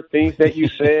career, things that you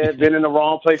said, been in the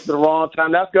wrong place at the wrong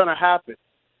time. That's going to happen.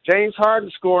 James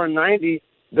Harden scoring 90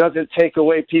 doesn't take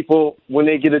away people when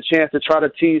they get a chance to try to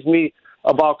tease me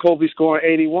about Kobe scoring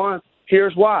 81.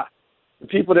 Here's why. The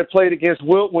people that played against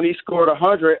Wilt when he scored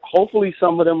 100, hopefully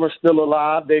some of them are still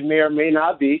alive. They may or may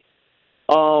not be.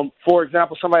 For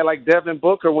example, somebody like Devin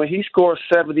Booker, when he scores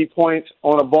 70 points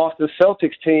on a Boston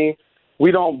Celtics team,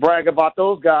 we don't brag about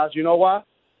those guys. You know why?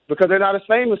 Because they're not as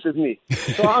famous as me.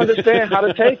 So I understand how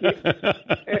to take it.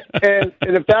 And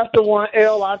if that's the one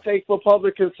L I take for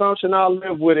public consumption, I'll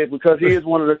live with it because he is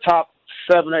one of the top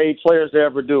 7 or 8 players to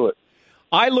ever do it.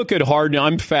 I look at Harden.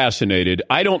 I'm fascinated.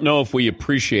 I don't know if we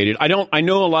appreciate it. I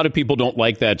know a lot of people don't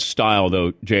like that style,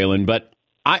 though, Jalen. But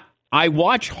I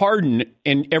watch Harden,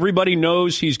 and everybody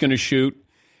knows he's going to shoot,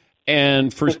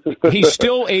 and he's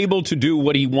still able to do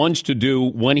what he wants to do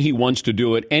when he wants to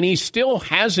do it, and he still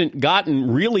hasn't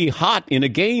gotten really hot in a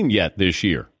game yet this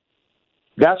year.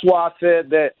 That's why I said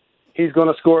that he's going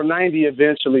to score 90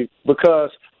 eventually,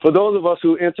 because for those of us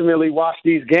who intimately watch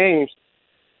these games,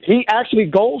 he actually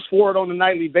goes for it on a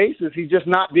nightly basis. He's just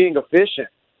not being efficient.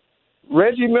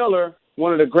 Reggie Miller,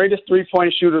 one of the greatest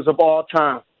three-point shooters of all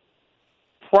time,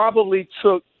 probably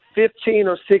took 15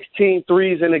 or 16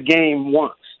 threes in a game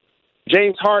once.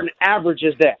 James Harden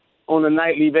averages that on a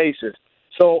nightly basis.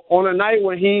 So on a night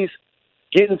when he's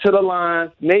getting to the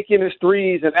line, making his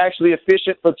threes, and actually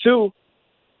efficient for two,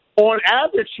 on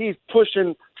average he's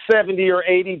pushing 70 or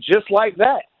 80 just like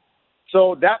that.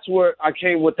 So that's where I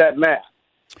came with that math.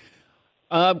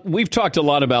 We've talked a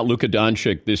lot about Luka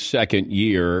Doncic this second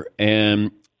year,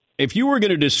 and if you were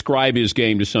going to describe his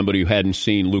game to somebody who hadn't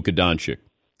seen Luka Doncic,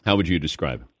 how would you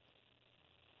describe him?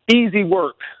 Easy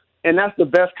work, and that's the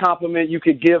best compliment you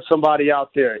could give somebody out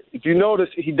there. If you notice,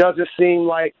 he doesn't seem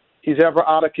like he's ever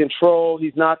out of control.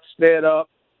 He's not sped up.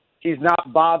 He's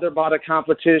not bothered by the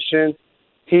competition.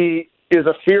 He is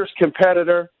a fierce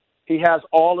competitor. He has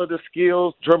all of the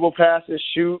skills, dribble, passes,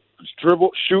 shoot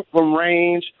from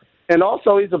range. And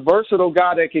also, he's a versatile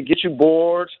guy that can get you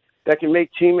boards, that can make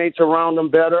teammates around him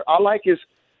better. I like his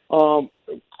on-court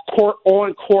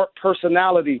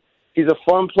personality. He's a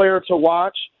fun player to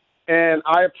watch, and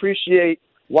I appreciate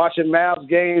watching Mavs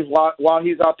games while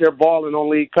he's out there balling on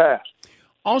League Pass.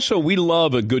 Also, we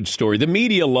love a good story. The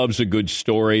media loves a good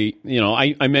story. You know,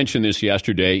 I mentioned this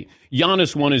yesterday.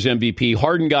 Giannis won his MVP.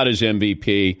 Harden got his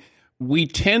MVP. We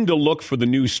tend to look for the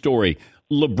new story.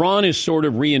 LeBron has sort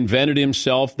of reinvented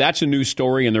himself. That's a new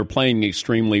story, and they're playing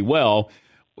extremely well.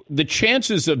 The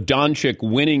chances of Doncic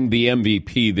winning the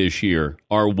MVP this year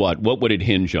are what? What would it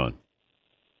hinge on?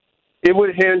 It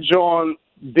would hinge on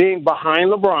being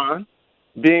behind LeBron,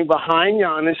 being behind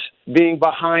Giannis, being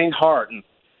behind Harden,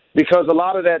 because a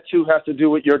lot of that, too, has to do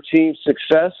with your team's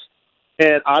success.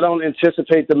 And I don't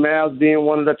anticipate the Mavs being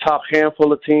one of the top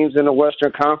handful of teams in the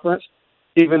Western Conference,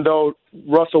 even though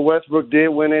Russell Westbrook did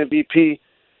win MVP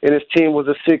and his team was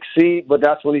a 6th seed, but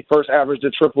that's when he first averaged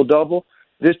a triple-double.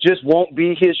 This just won't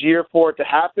be his year for it to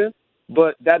happen,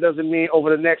 but that doesn't mean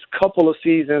over the next couple of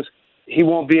seasons he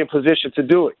won't be in position to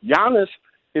do it. Giannis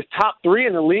is top 3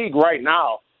 in the league right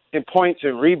now in points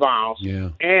and rebounds,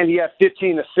 and he had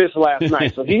 15 assists last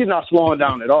night, so he's not slowing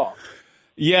down at all.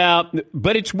 Yeah,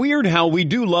 but it's weird how we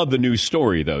do love the new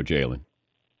story, though, Jalen.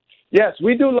 Yes,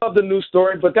 we do love the new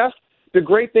story, but that's the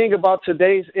great thing about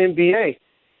today's NBA.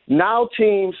 Now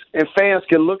teams and fans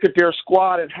can look at their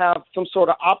squad and have some sort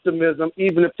of optimism,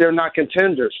 even if they're not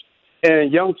contenders.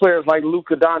 And young players like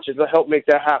Luka Doncic will help make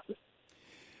that happen.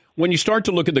 When you start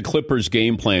to look at the Clippers'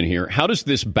 game plan here, how does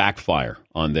this backfire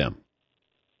on them?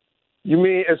 You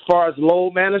mean as far as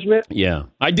load management? Yeah.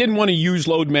 I didn't want to use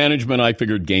load management. I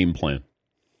figured game plan.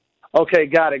 Okay,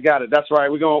 got it. That's right.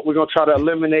 We're gonna try to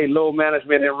eliminate load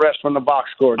management and rest from the box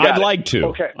score. I'd like to.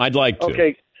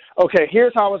 Okay.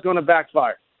 Here's how it's going to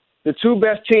backfire. the two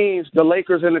best teams, the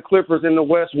Lakers and the Clippers in the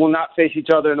West, will not face each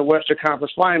other in the Western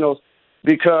Conference Finals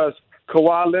because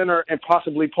Kawhi Leonard and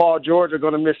possibly Paul George are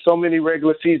going to miss so many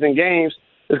regular season games.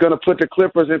 It's going to put the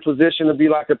Clippers in position to be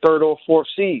like a third or fourth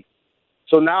seed.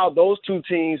 So now those two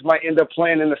teams might end up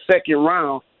playing in the second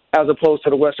round as opposed to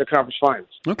the Western Conference Finals.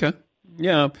 Okay.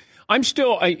 Yeah. I'm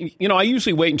still, I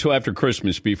usually wait until after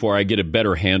Christmas before I get a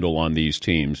better handle on these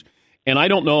teams. And I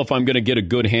don't know if I'm going to get a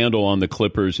good handle on the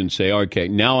Clippers and say, okay,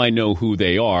 now I know who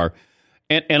they are.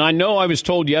 And I know I was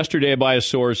told yesterday by a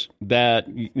source that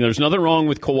there's nothing wrong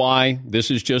with Kawhi. This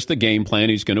is just the game plan.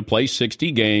 He's going to play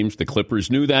 60 games. The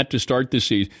Clippers knew that to start the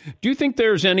season. Do you think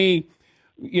there's any,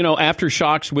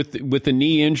 aftershocks with the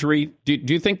knee injury? Do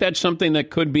you think that's something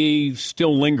that could be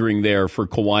still lingering there for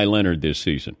Kawhi Leonard this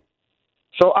season?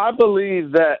 So I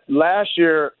believe that last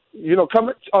year,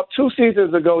 2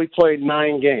 seasons ago, he played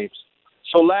 9 games.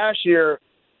 So last year,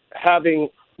 having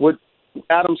what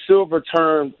Adam Silver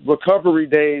termed recovery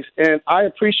days, and I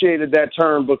appreciated that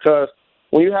term because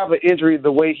when you have an injury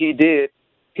the way he did,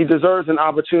 he deserves an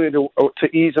opportunity to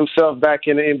ease himself back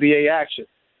into NBA action.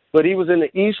 But he was in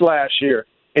the East last year,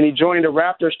 and he joined a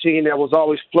Raptors team that was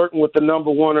always flirting with the number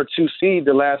 1 or 2 seed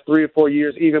the last 3 or 4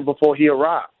 years, even before he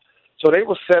arrived. So they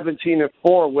were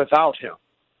 17-4 without him.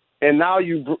 And now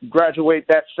you graduate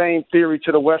that same theory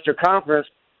to the Western Conference.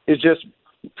 It's just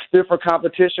stiffer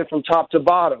competition from top to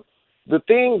bottom. The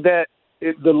thing that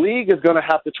the league is going to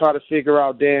have to try to figure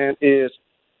out, Dan, is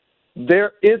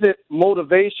there isn't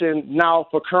motivation now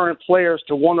for current players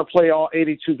to want to play all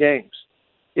 82 games.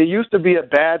 It used to be a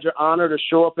badge of honor to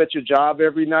show up at your job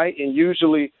every night, and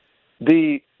usually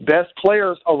the best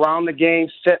players around the game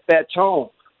set that tone.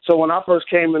 So when I first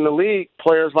came in the league,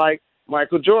 players like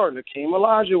Michael Jordan, Hakeem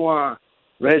Olajuwon,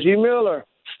 Reggie Miller,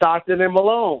 Stockton, and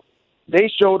Malone, they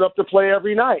showed up to play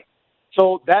every night.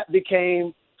 So that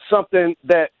became something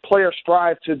that players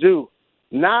strive to do.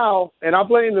 Now, and I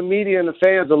blame the media and the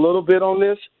fans a little bit on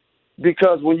this,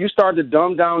 because when you start to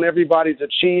dumb down everybody's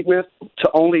achievements to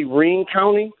only ring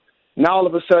counting, now all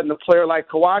of a sudden a player like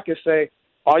Kawhi can say,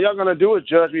 all y'all going to do is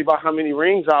judge me by how many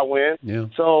rings I win. Yeah.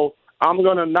 So I'm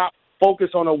going to not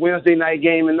focus on a Wednesday night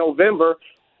game in November.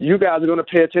 You guys are going to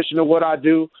pay attention to what I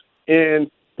do in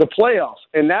the playoffs.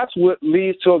 And that's what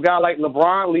leads to a guy like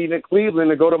LeBron leaving Cleveland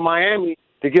to go to Miami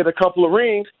to get a couple of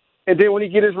rings. And then when he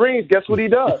gets his rings, guess what he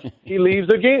does? He leaves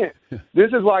again.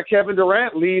 This is why Kevin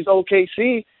Durant leaves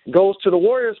OKC, goes to the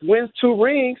Warriors, wins 2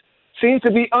 rings, seems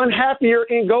to be unhappier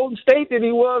in Golden State than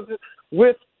he was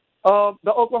with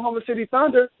the Oklahoma City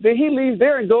Thunder. Then he leaves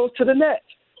there and goes to the Nets.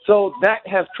 So that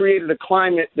has created a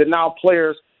climate that now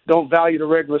players don't value the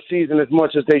regular season as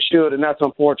much as they should, and that's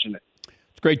unfortunate.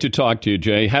 It's great to talk to you,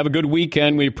 Jay. Have a good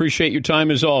weekend. We appreciate your time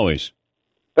as always.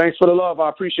 Thanks for the love. I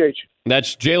appreciate you.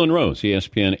 That's Jalen Rose,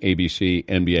 ESPN, ABC,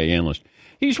 NBA analyst.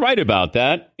 He's right about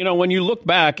that. When you look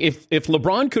back, if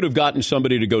LeBron could have gotten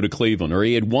somebody to go to Cleveland or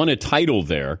he had won a title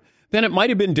there, then it might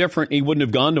have been different. He wouldn't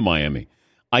have gone to Miami.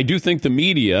 I do think the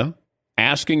media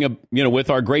asking, with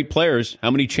our great players,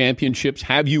 how many championships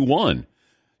have you won?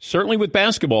 Certainly with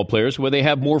basketball players, where they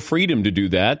have more freedom to do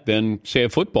that than, say, a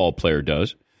football player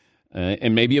does,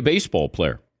 and maybe a baseball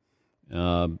player.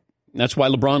 That's why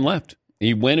LeBron left.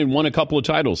 He went and won a couple of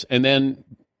titles, and then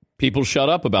people shut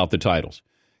up about the titles.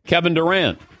 Kevin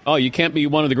Durant, you can't be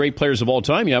one of the great players of all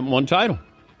time. You haven't won a title.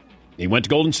 He went to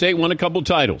Golden State, won a couple of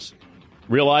titles.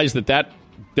 Realized that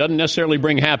doesn't necessarily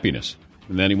bring happiness.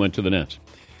 And then he went to the Nets.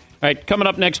 All right, coming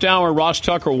up next hour, Ross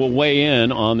Tucker will weigh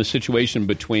in on the situation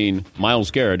between Myles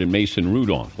Garrett and Mason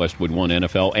Rudolph, Westwood One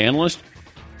NFL analyst.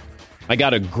 I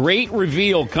got a great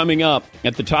reveal coming up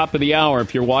at the top of the hour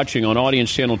if you're watching on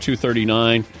Audience Channel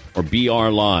 239 or BR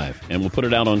Live, and we'll put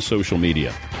it out on social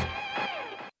media.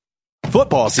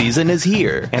 Football season is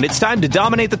here, and it's time to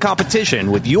dominate the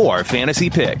competition with your fantasy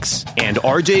picks. And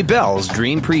RJ Bell's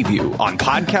Dream Preview on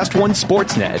Podcast One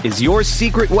Sportsnet is your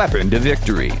secret weapon to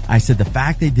victory. I said the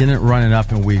fact they didn't run it up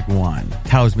in week 1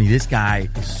 tells me this guy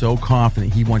is so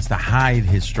confident he wants to hide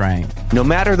his strength. No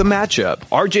matter the matchup,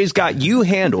 RJ's got you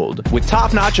handled with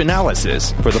top-notch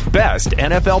analysis for the best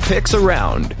NFL picks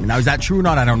around. Now, is that true or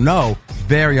not? I don't know.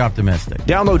 Very optimistic.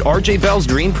 Download RJ Bell's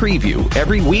Dream Preview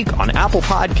every week on Apple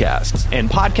Podcasts and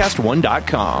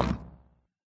PodcastOne.com.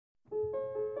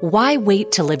 Why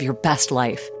wait to live your best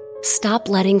life? Stop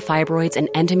letting fibroids and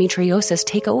endometriosis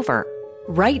take over.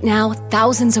 Right now,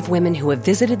 thousands of women who have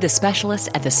visited the specialists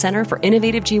at the Center for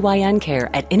Innovative GYN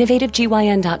Care at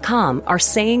innovativegyn.com are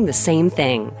saying the same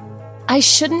thing. I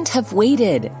shouldn't have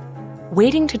waited.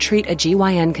 Waiting to treat a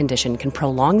GYN condition can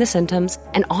prolong the symptoms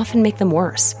and often make them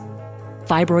worse.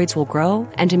 Fibroids will grow,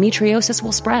 endometriosis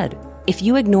will spread. If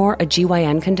you ignore a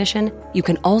GYN condition, you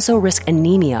can also risk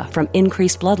anemia from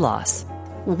increased blood loss.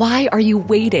 Why are you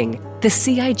waiting? The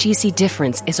CIGC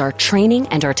difference is our training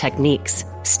and our techniques.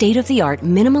 State-of-the-art,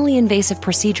 minimally invasive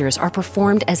procedures are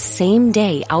performed as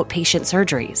same-day outpatient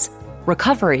surgeries.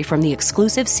 Recovery from the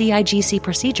exclusive CIGC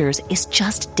procedures is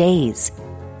just days.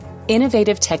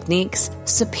 Innovative techniques,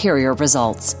 superior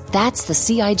results. That's the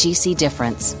CIGC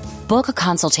difference. Book a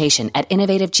consultation at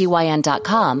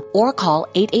innovativegyn.com or call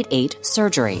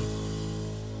 888-SURGERY.